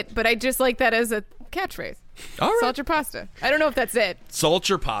do it, but I just like that as a catchphrase. All right. Salt your pasta. I don't know if that's it. Salt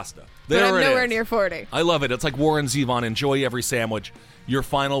your pasta. There but I'm it nowhere is. near 40. I love it. It's like Warren Zevon. Enjoy every sandwich. Your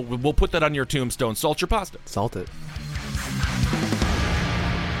final. We'll put that on your tombstone. Salt your pasta. Salt it.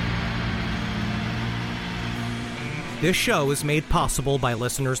 This show is made possible by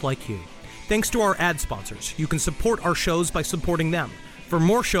listeners like you. Thanks to our ad sponsors, you can support our shows by supporting them. For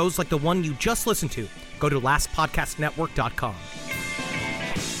more shows like the one you just listened to, go to lastpodcastnetwork.com.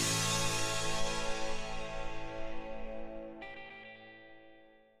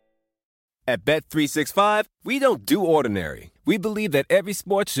 At Bet365, we don't do ordinary. We believe that every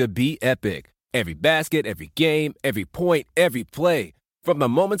sport should be epic. Every basket, every game, every point, every play. From the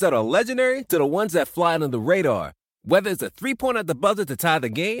moments that are legendary to the ones that fly under the radar. Whether it's a three-pointer at the buzzer to tie the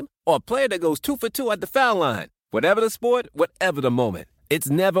game or a player that goes 2 for 2 at the foul line. Whatever the sport, whatever the moment. It's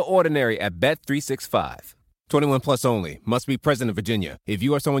never ordinary at Bet365. 21 plus only. Must be present in Virginia. If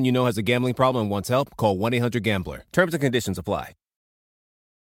you or someone you know has a gambling problem and wants help, call 1-800-GAMBLER. Terms and conditions apply.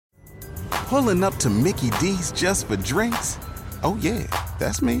 Pulling up to Mickey D's just for drinks? Oh yeah,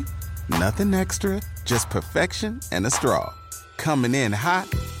 that's me. Nothing extra, just perfection and a straw. Coming in hot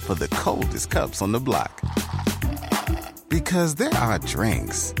for the coldest cups on the block. Because there are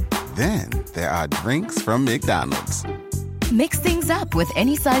drinks. Then there are drinks from McDonald's. Mix things up with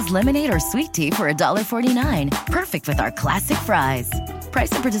any size lemonade or sweet tea for $1.49. Perfect with our classic fries.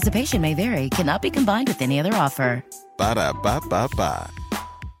 Price and participation may vary. Cannot be combined with any other offer. Ba-da-ba-ba-ba.